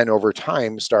that then over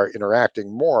time start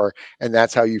interacting more. And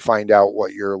that's how you find out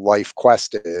what your life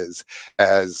quest is,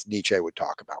 as Nietzsche would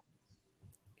talk about.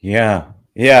 Yeah,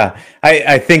 yeah.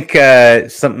 I think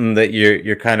something that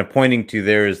you're kind of pointing to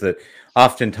there is that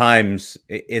oftentimes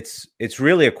it's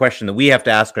really a question that we have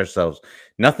to ask ourselves.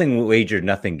 Nothing wagered,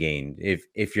 nothing gained.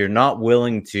 If you're not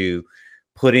willing to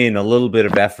put in a little bit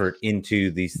of effort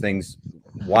into these things,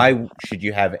 why should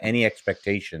you have any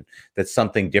expectation that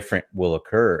something different will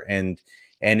occur? And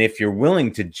if you're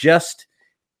willing to just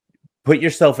put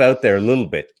yourself out there a little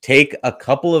bit, take a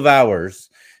couple of hours,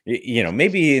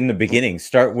 maybe in the beginning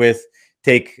start with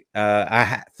take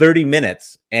 30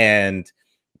 minutes and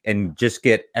just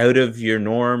get out of your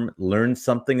norm, learn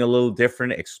something a little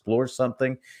different, explore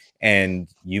something. And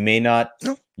you may not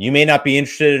be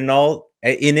interested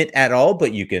in it at all,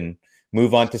 but you can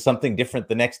move on to something different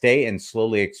the next day and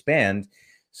slowly expand,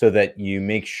 so that you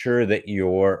make sure that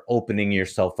you're opening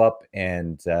yourself up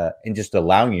and just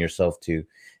allowing yourself to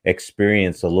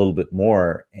experience a little bit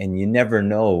more. And you never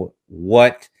know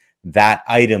what that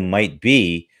item might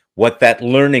be, what that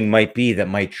learning might be that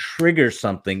might trigger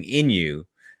something in you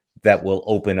that will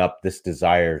open up this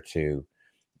desire to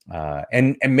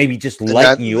and maybe just And that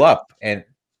lighten you up. And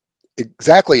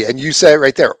exactly. And you said it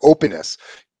right there, openness.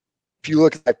 If you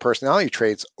look at that personality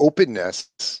traits, openness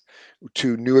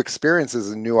to new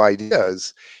experiences and new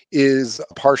ideas is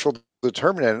a partial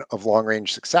determinant of long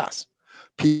range success.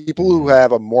 People who mm,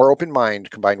 have a more open mind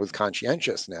combined with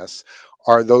conscientiousness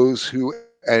are those who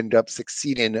end up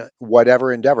succeeding in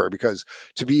whatever endeavor. Because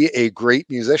to be a great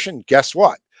musician, guess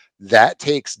what? That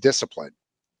takes discipline.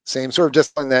 Same sort of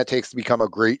discipline that it takes to become a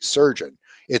great surgeon.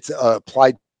 It's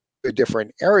applied to a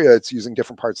different area, it's using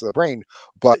different parts of the brain,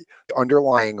 but the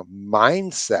underlying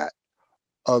mindset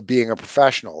of being a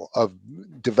professional, of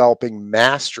developing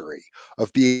mastery,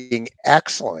 of being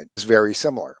excellent is very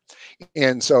similar.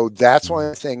 And so that's one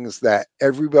of mm, the things that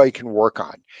everybody can work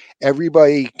on.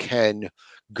 Everybody can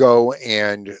go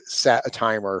and set a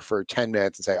timer for 10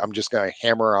 minutes and say, I'm just going to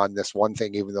hammer on this one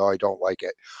thing, even though I don't like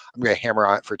it. I'm going to hammer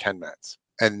on it for 10 minutes.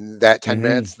 And that 10 mhm.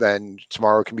 minutes, then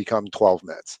tomorrow can become 12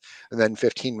 minutes and then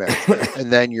 15 minutes.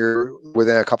 And then you're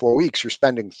within a couple of weeks, you're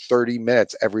spending 30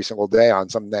 minutes every single day on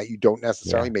something that you don't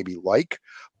necessarily Yeah. maybe like,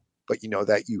 but you know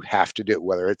that you have to do,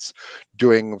 whether it's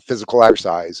doing physical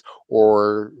exercise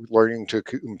or learning to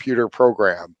computer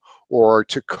program or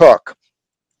to cook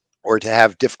or to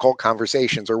have difficult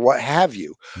conversations or what have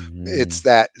you. It's Mhm.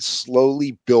 that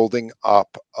slowly building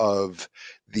up of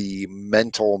the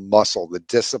mental muscle, the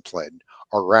discipline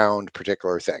around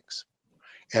particular things.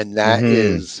 And that Mhm.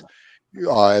 is,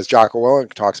 as Jocko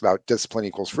Willink talks about, discipline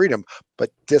equals freedom.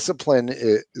 But discipline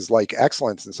is like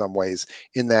excellence in some ways,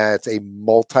 in that it's a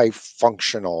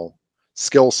multifunctional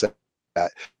skill set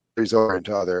that carries over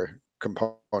into other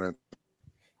components.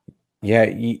 Yeah,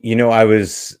 I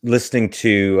was listening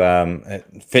to a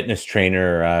fitness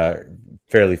trainer,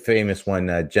 fairly famous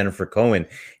one, Jennifer Cohen,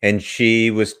 and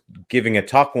she was giving a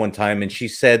talk one time, and she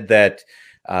said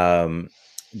um,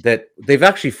 that they've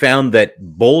actually found that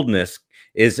boldness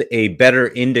is a better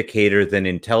indicator than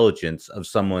intelligence of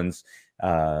someone's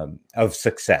of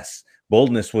success.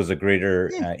 Boldness was a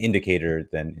greater Hmm, indicator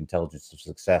than intelligence of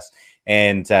success,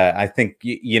 and I think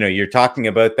you're talking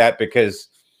about that because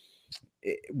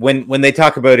when they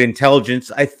talk about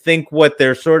intelligence, I think what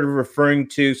they're sort of referring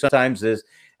to sometimes is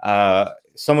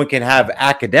someone can have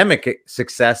academic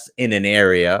success in an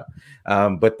area,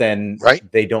 but then right?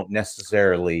 they don't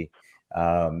necessarily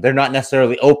they're not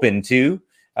necessarily open to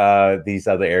these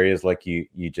other areas like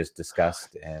you just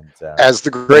discussed and As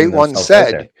the great putting one themselves out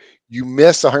there. said, you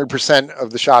miss 100% of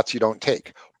the shots you don't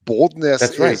take. Boldness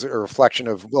That's right. is a reflection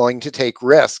of willing to take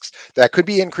risks that could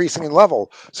be increasing in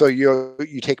level. So you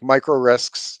take micro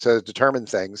risks to determine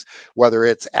things, whether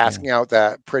it's Yeah. asking out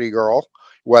that pretty girl,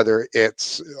 whether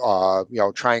it's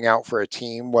trying out for a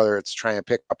team, whether it's trying to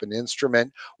pick up an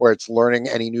instrument, or it's learning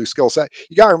any new skill set.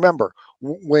 You got to remember,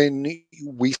 when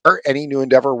we start any new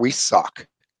endeavor, we suck.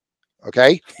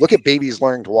 Okay. Look at babies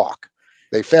learning to walk.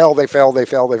 They fail, they fail, they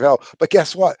fail, they fail. But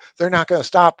guess what? They're not going to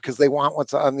stop because they want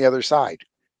what's on the other side.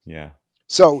 Yeah.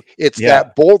 So it's Yeah.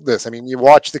 that boldness. I mean, you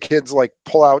watch the kids like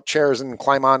pull out chairs and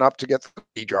climb on up to get the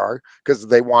cookie jar because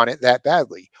they want it that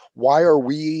badly. Why are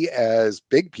we as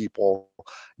big people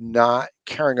not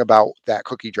caring about that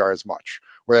cookie jar as much?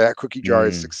 Where that cookie jar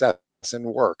is Mm. success in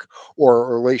work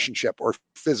or a relationship or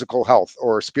physical health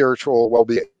or spiritual well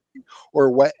being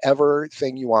or whatever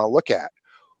thing you want to look at.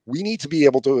 We need to be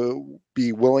able to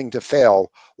be willing to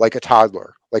fail like a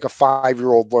toddler, like a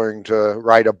 5-year old learning to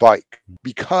ride a bike.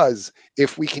 Because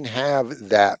if we can have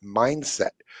that mindset,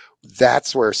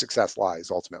 that's where success lies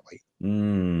ultimately.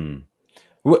 Mm.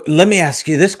 Let me ask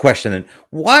you this question then.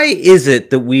 Why is it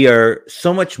that we are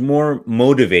so much more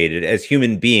motivated as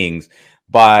human beings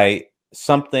by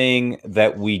something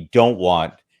that we don't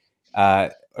want,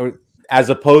 or as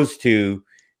opposed to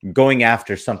going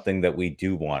after something that we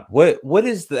do want? What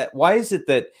is that? Why is it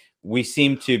that we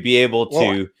seem to be able Well,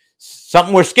 to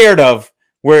something we're scared of?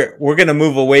 We're going to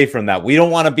move away from that. We don't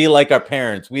want to be like our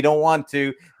parents. We don't want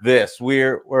to this.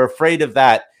 We're afraid of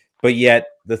that. But yet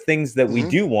the things that we mhm.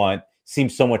 do want seem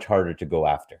so much harder to go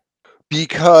after.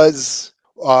 Because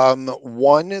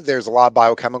one, there's a lot of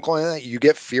biochemical in it. You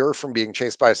get fear from being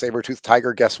chased by a saber-toothed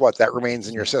tiger. Guess what? That remains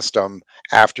in your system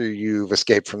after you've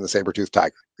escaped from the saber-toothed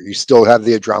tiger. You still have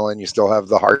the adrenaline, you still have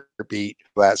the heartbeat,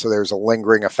 that so there's a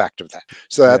lingering effect of that.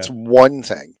 So Yeah. that's one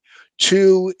thing.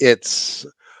 Two, it's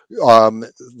um,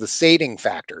 the sating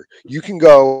factor. You can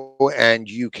go and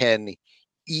you can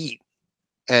eat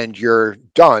and you're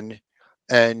done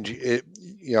and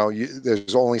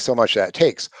there's only so much that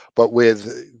takes, but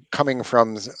with coming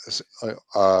from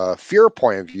a fear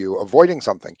point of view, avoiding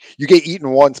something, you get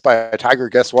eaten once by a tiger,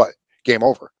 guess what? Game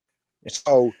over.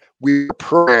 So we're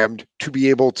programmed to be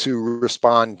able to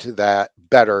respond to that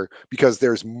better because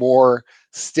there's more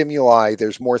stimuli,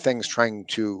 there's more things trying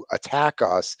to attack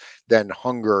us than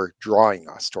hunger drawing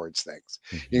us towards things.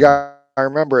 You Mhm. got to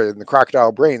remember, in the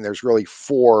crocodile brain, there's really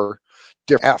four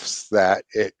different F's that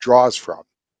it draws from.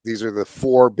 These are the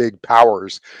four big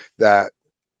powers that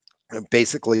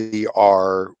basically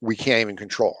are we can't even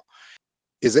control.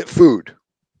 Is it food?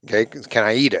 Okay, can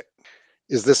I eat it?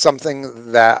 Is this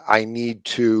something that I need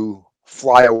to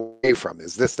fly away from?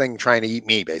 Is this thing trying to eat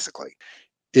me, basically?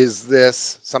 Is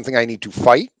this something I need to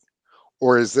fight?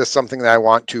 Or is this something that I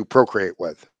want to procreate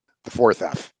with? The fourth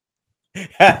F.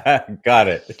 Got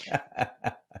it.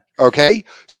 Okay.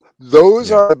 Those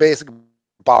Yeah. are the basic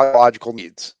biological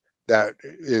needs. That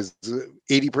is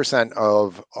 80%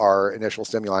 of our initial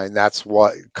stimuli, and that's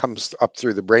what comes up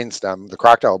through the brainstem, the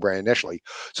crocodile brain initially.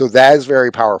 So that is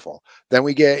very powerful. Then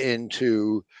we get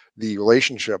into the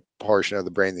relationship portion of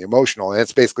the brain, the emotional, and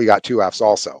it's basically got two F's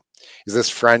also. Is this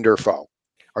friend or foe?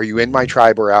 Are you in my Mhm.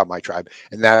 tribe or out my tribe?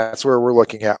 And that's where we're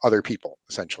looking at other people,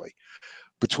 essentially.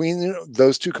 Between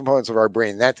those two components of our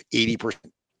brain, that's 80%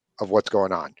 of what's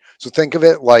going on. So think of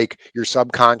it like your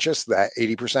subconscious, that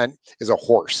 80% is a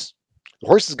horse. The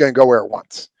horse is going to go where it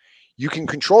wants. You can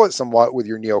control it somewhat with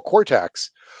your neocortex,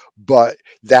 but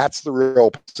that's the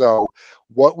real. So,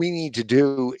 what we need to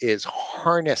do is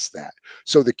harness that.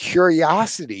 So, the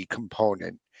curiosity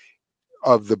component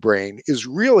of the brain is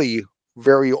really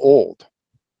very old,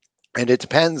 and it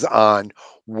depends on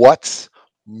what's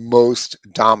most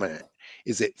dominant.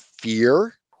 Is it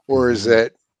fear or is Hmm.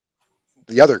 it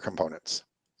the other components?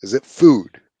 Is it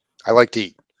food? I like to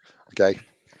eat. Okay.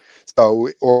 So,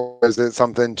 or is it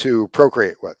something to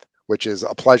procreate with, which is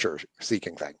a pleasure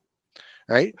seeking thing?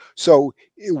 Right. So,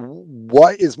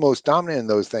 what is most dominant in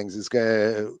those things is going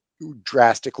to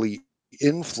drastically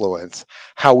influence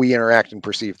how we interact and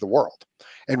perceive the world.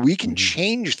 And we can Hmm.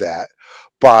 change that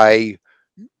by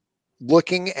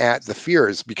looking at the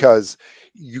fears, because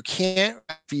you can't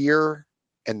have fear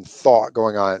and thought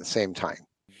going on at the same time.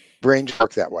 Brain just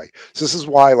work that way. So this is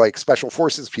why, like, special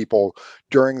forces people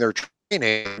during their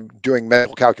training doing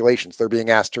mental calculations, they're being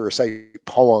asked to recite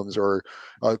poems or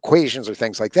equations or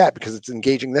things like that, because it's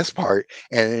engaging this part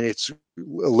and it's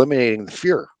eliminating the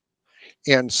fear.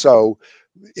 And so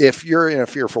if you're in a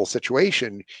fearful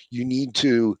situation, you need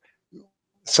to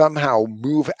somehow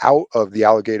move out of the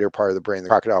alligator part of the brain, the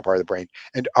crocodile part of the brain,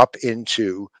 and up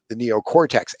into the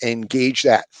neocortex. Engage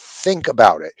that. Think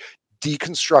about it.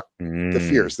 Deconstruct the Mm.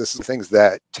 fears. This is the things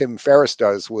that Tim Ferriss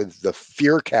does with the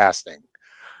fear casting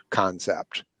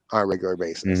concept on a regular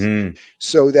basis, Hmm.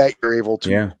 so that you're able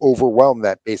to Yeah. overwhelm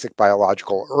that basic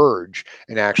biological urge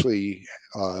and actually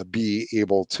be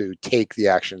able to take the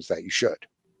actions that you should.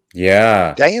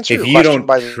 Yeah. Did I answer If your you question, don't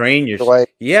by train your the way?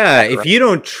 yeah, if Accurate. you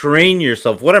don't train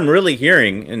yourself, what I'm really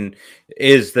hearing and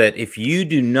is that if you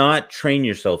do not train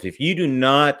yourself, if you do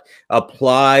not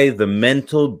apply the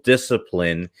mental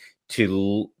discipline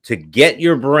to get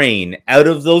your brain out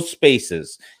of those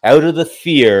spaces, out of the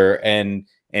fear and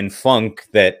funk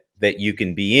that you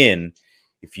can be in,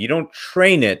 if you don't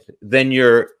train it, then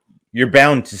you're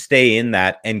bound to stay in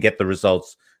that and get the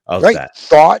results of Right. that.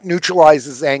 Thought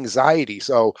neutralizes anxiety.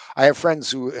 So I have friends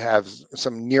who have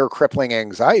some near crippling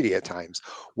anxiety at times.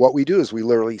 What we do is we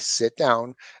literally sit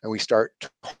down and we start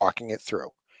talking it through,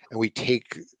 and we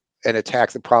take and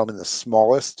attack the problem in the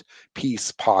smallest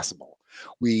piece possible.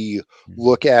 We Mhm.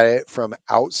 look at it from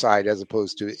outside as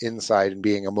opposed to inside and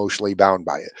being emotionally bound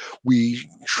by it. We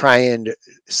try and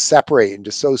separate and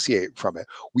dissociate from it.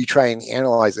 We try and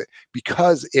analyze it,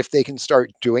 because if they can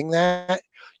start doing that,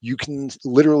 you can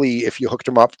literally, if you hooked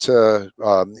them up to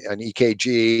an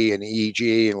EKG and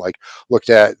EEG and like looked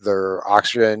at their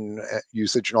oxygen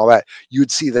usage and all that,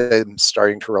 you'd see them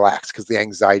starting to relax because the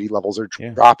anxiety levels are Yeah.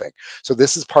 dropping. So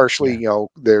this is partially, Yeah.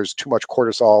 there's too much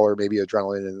cortisol or maybe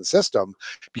adrenaline in the system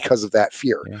because of that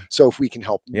fear. Yeah. So if we can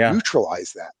help Yeah.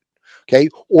 neutralize that, okay,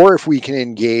 or if we can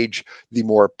engage the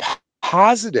more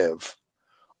positive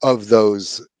of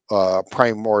those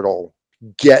primordial,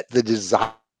 get the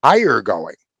desire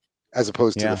going as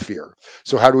opposed to the Yeah. fear.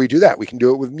 So how do we do that? We can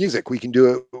do it with music. We can do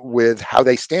it with how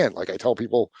they stand. Like I tell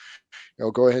people,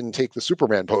 go ahead and take the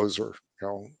Superman pose, or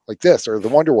like this, or the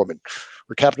Wonder Woman,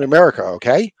 or Captain America.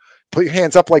 Okay, put your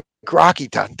hands up like Rocky,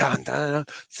 dun dun dun.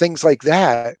 Things like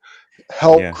that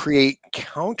help Yeah. create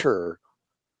counter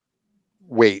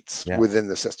weights Yeah. within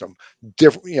the system.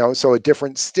 Different, so a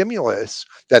different stimulus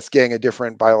that's getting a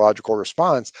different biological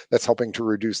response that's helping to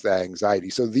reduce that anxiety.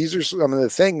 So these are some of the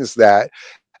things that,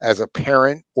 as a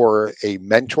parent or a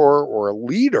mentor or a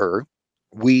leader,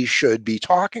 we should be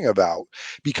talking about,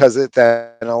 because it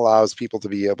then allows people to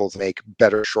be able to make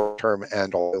better short-term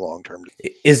and all long-term.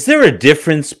 Is there a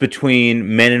difference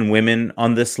between men and women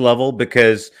on this level?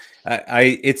 Because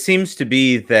it seems to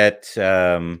be that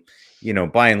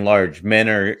by and large, men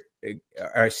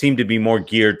are seem to be more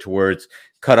geared towards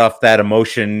cut off that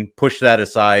emotion, push that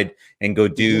aside, and go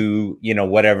Mhm. do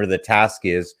whatever the task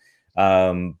is.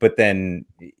 But then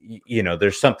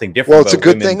there's something Well, different it's a about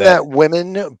good women thing that. that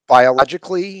women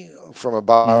biologically, from a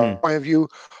bio Mhm. point of view,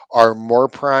 are more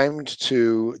primed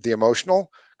to the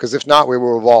emotional, because if not, we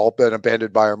would have all been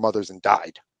abandoned by our mothers and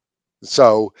died.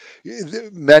 So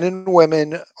men and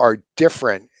women are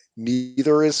different.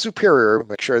 Neither is superior.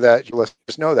 Make sure that your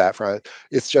listeners know that from it.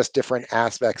 It's just different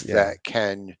aspects Yeah. that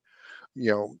can,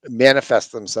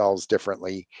 manifest themselves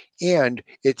differently. And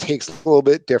it takes a little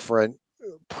bit different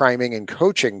priming and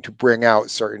coaching to bring out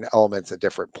certain elements at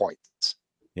different points.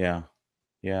 Yeah.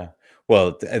 Yeah.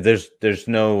 Well, there's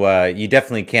no you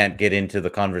definitely can't get into the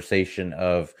conversation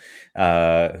of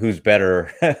who's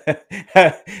better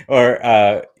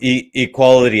or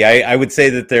equality. I would say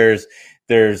that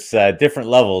there's different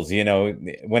levels.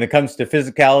 When it comes to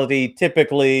physicality,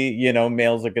 typically,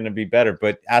 males are going to be better.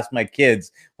 But ask my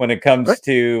kids, when it Right. comes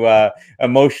to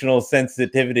emotional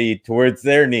sensitivity towards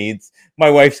their needs, my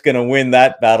wife's going to win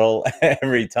that battle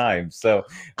every time. So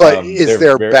But is they're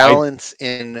there very, I balance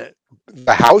in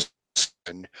the house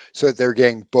so that they're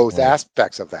getting both right,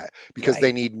 aspects of that? Because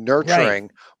they right, need right,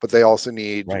 nurturing, but they also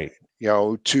need, right,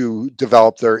 to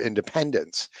develop their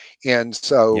independence. And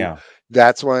so yeah,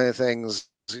 that's one of the things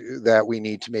that we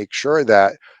need to make sure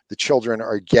that the children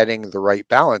are getting the right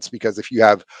balance, because if you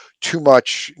have too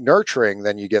much nurturing,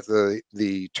 then you get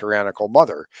the tyrannical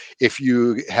mother. If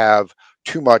you have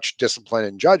too much discipline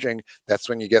and judging, that's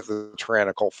when you get the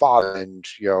tyrannical father and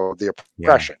the yeah,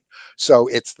 oppression. So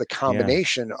it's the yeah,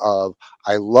 combination of,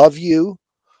 I love you,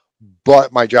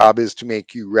 but my job is to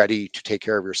make you ready to take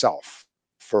care of yourself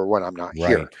for when I'm not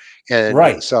here. right, And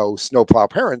right. so snowplow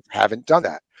parents haven't done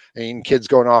that. I mean, kids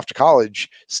going off to college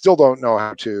still don't know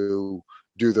how to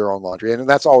do their own laundry. And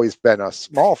that's always been a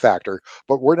small factor,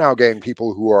 but we're now getting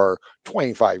people who are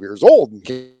 25 years old and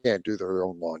can't do their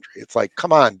own laundry. It's like,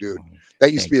 come on, dude.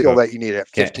 That used to Can't be a skill that cook. you need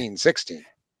at Can't. 15, 16.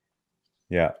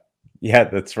 Yeah. Yeah,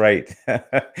 that's right.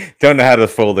 Don't know how to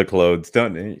fold the clothes.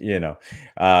 Don't I'm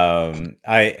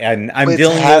It's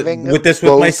dealing with having this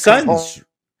with my both sons.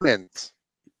 components.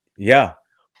 Yeah.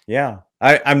 Yeah.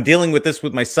 I'm dealing with this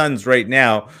with my sons right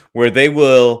now, where they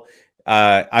will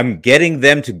I'm getting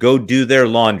them to go do their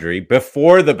laundry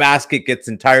before the basket gets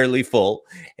entirely full.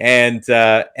 And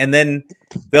then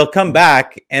they'll come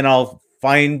back and I'll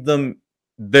find them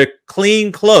the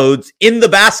clean clothes in the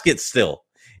basket still.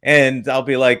 And I'll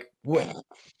be like, what,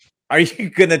 are you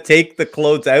gonna take the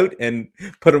clothes out and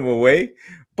put them away?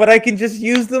 But I can just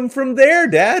use them from there,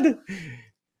 Dad.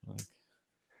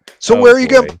 So Oh where are you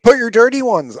going to boy. put your dirty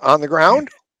ones? On the ground?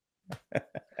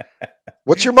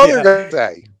 What's your mother Yeah. going to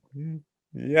say?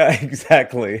 Yeah,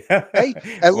 exactly. Hey,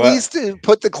 at Well, least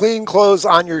put the clean clothes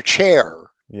on your chair.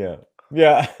 yeah.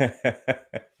 Yeah.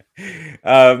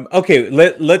 Okay,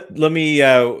 let me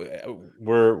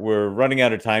we're running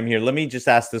out of time here. Let me just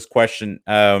ask this question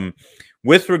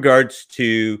with regards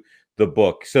to the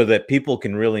book, so that people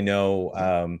can really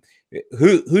know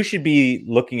who should be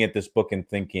looking at this book and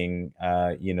thinking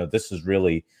this is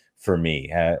really for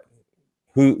me.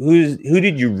 Who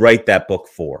did you write that book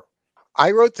for?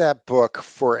 I wrote that book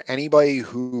for anybody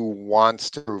who wants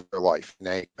to improve their life in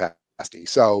any capacity.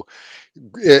 So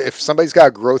if somebody's got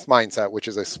a growth mindset, which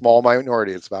is a small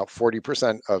minority, it's about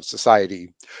 40% of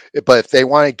society, but if they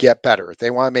want to get better, if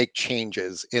they want to make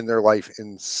changes in their life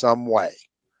in some way,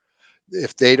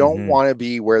 if they don't Hmm. want to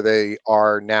be where they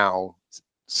are now,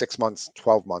 6 months,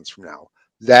 12 months from now,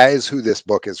 that is who this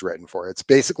book is written for. It's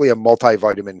basically a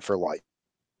multivitamin for life.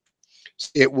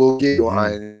 It will give you Hmm.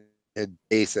 on a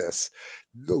basis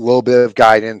a little bit of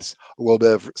guidance, a little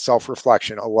bit of self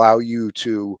reflection, allow you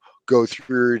to go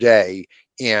through your day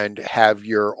and have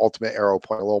your ultimate arrow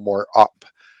point a little more up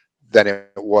than it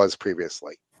was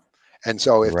previously. And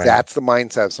so, if Right. that's the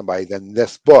mindset of somebody, then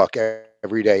this book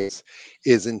every day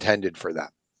is intended for them.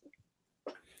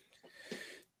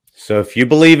 So if you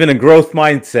believe in a growth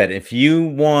mindset, if you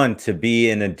want to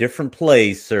be in a different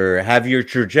place or have your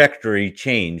trajectory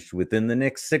changed within the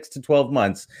next 6 to 12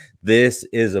 months, this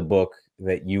is a book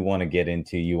that you want to get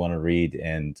into, you want to read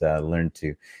and learn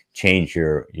to change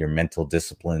your mental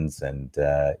disciplines and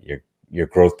your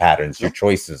growth patterns, your Yep.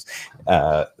 choices.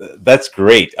 Uh, that's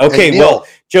great. And Okay, well,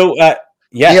 Joe,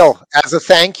 yes. Neil, as a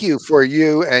thank you for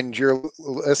you and your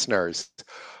listeners,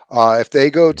 if they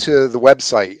go to the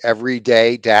website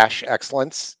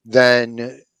everyday-excellence,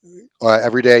 then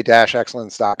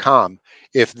everyday-excellence.com,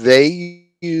 if they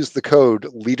use the code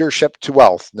leadership to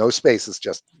wealth, no spaces,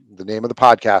 just the name of the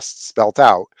podcast spelt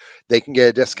out, they can get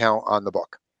a discount on the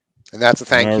book. And that's a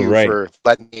thank All you right. for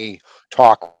letting me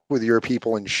talk with your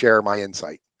people and share my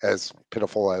insight, as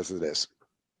pitiful as it is.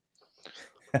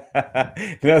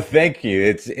 No, thank you.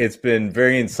 It's been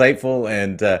very insightful,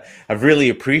 and I've really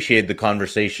appreciated the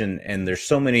conversation. And there's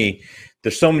so many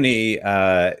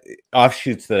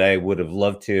offshoots that I would have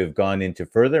loved to have gone into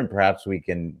further, and perhaps we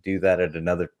can do that at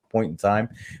another point in time.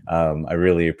 I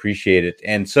really appreciate it.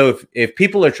 And so, if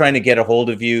people are trying to get a hold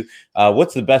of you,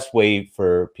 what's the best way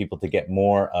for people to get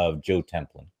more of Joe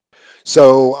Templin?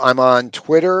 So I'm on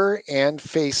Twitter and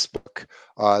Facebook.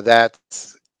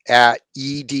 That's at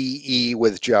EDE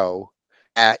with Joe,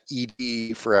 at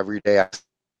EDE for Everyday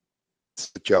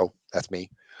Excellence with Joe. That's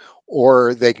me.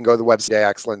 Or they can go to the website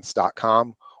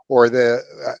excellence.com, or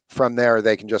from there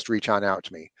they can just reach on out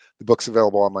to me. The book's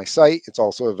available on my site. It's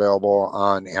also available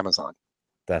on Amazon.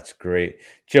 That's great.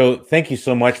 Joe, thank you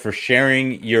so much for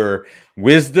sharing your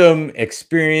wisdom,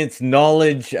 experience,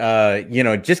 knowledge,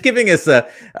 just giving us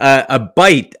a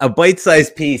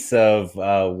bite-sized piece of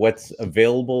what's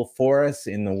available for us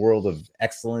in the world of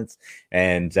excellence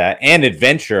and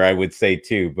adventure, I would say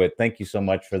too. But thank you so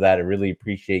much for that. I really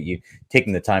appreciate you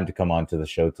taking the time to come on to the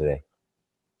show today.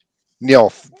 Neil,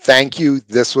 thank you.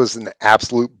 This was an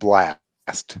absolute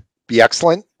blast. Be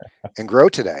excellent and grow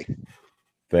today.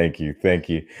 Thank you. Thank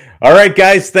you. All right,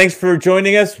 guys. Thanks for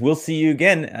joining us. We'll see you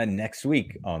again next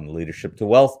week on the Leadership to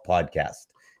Wealth podcast.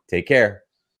 Take care.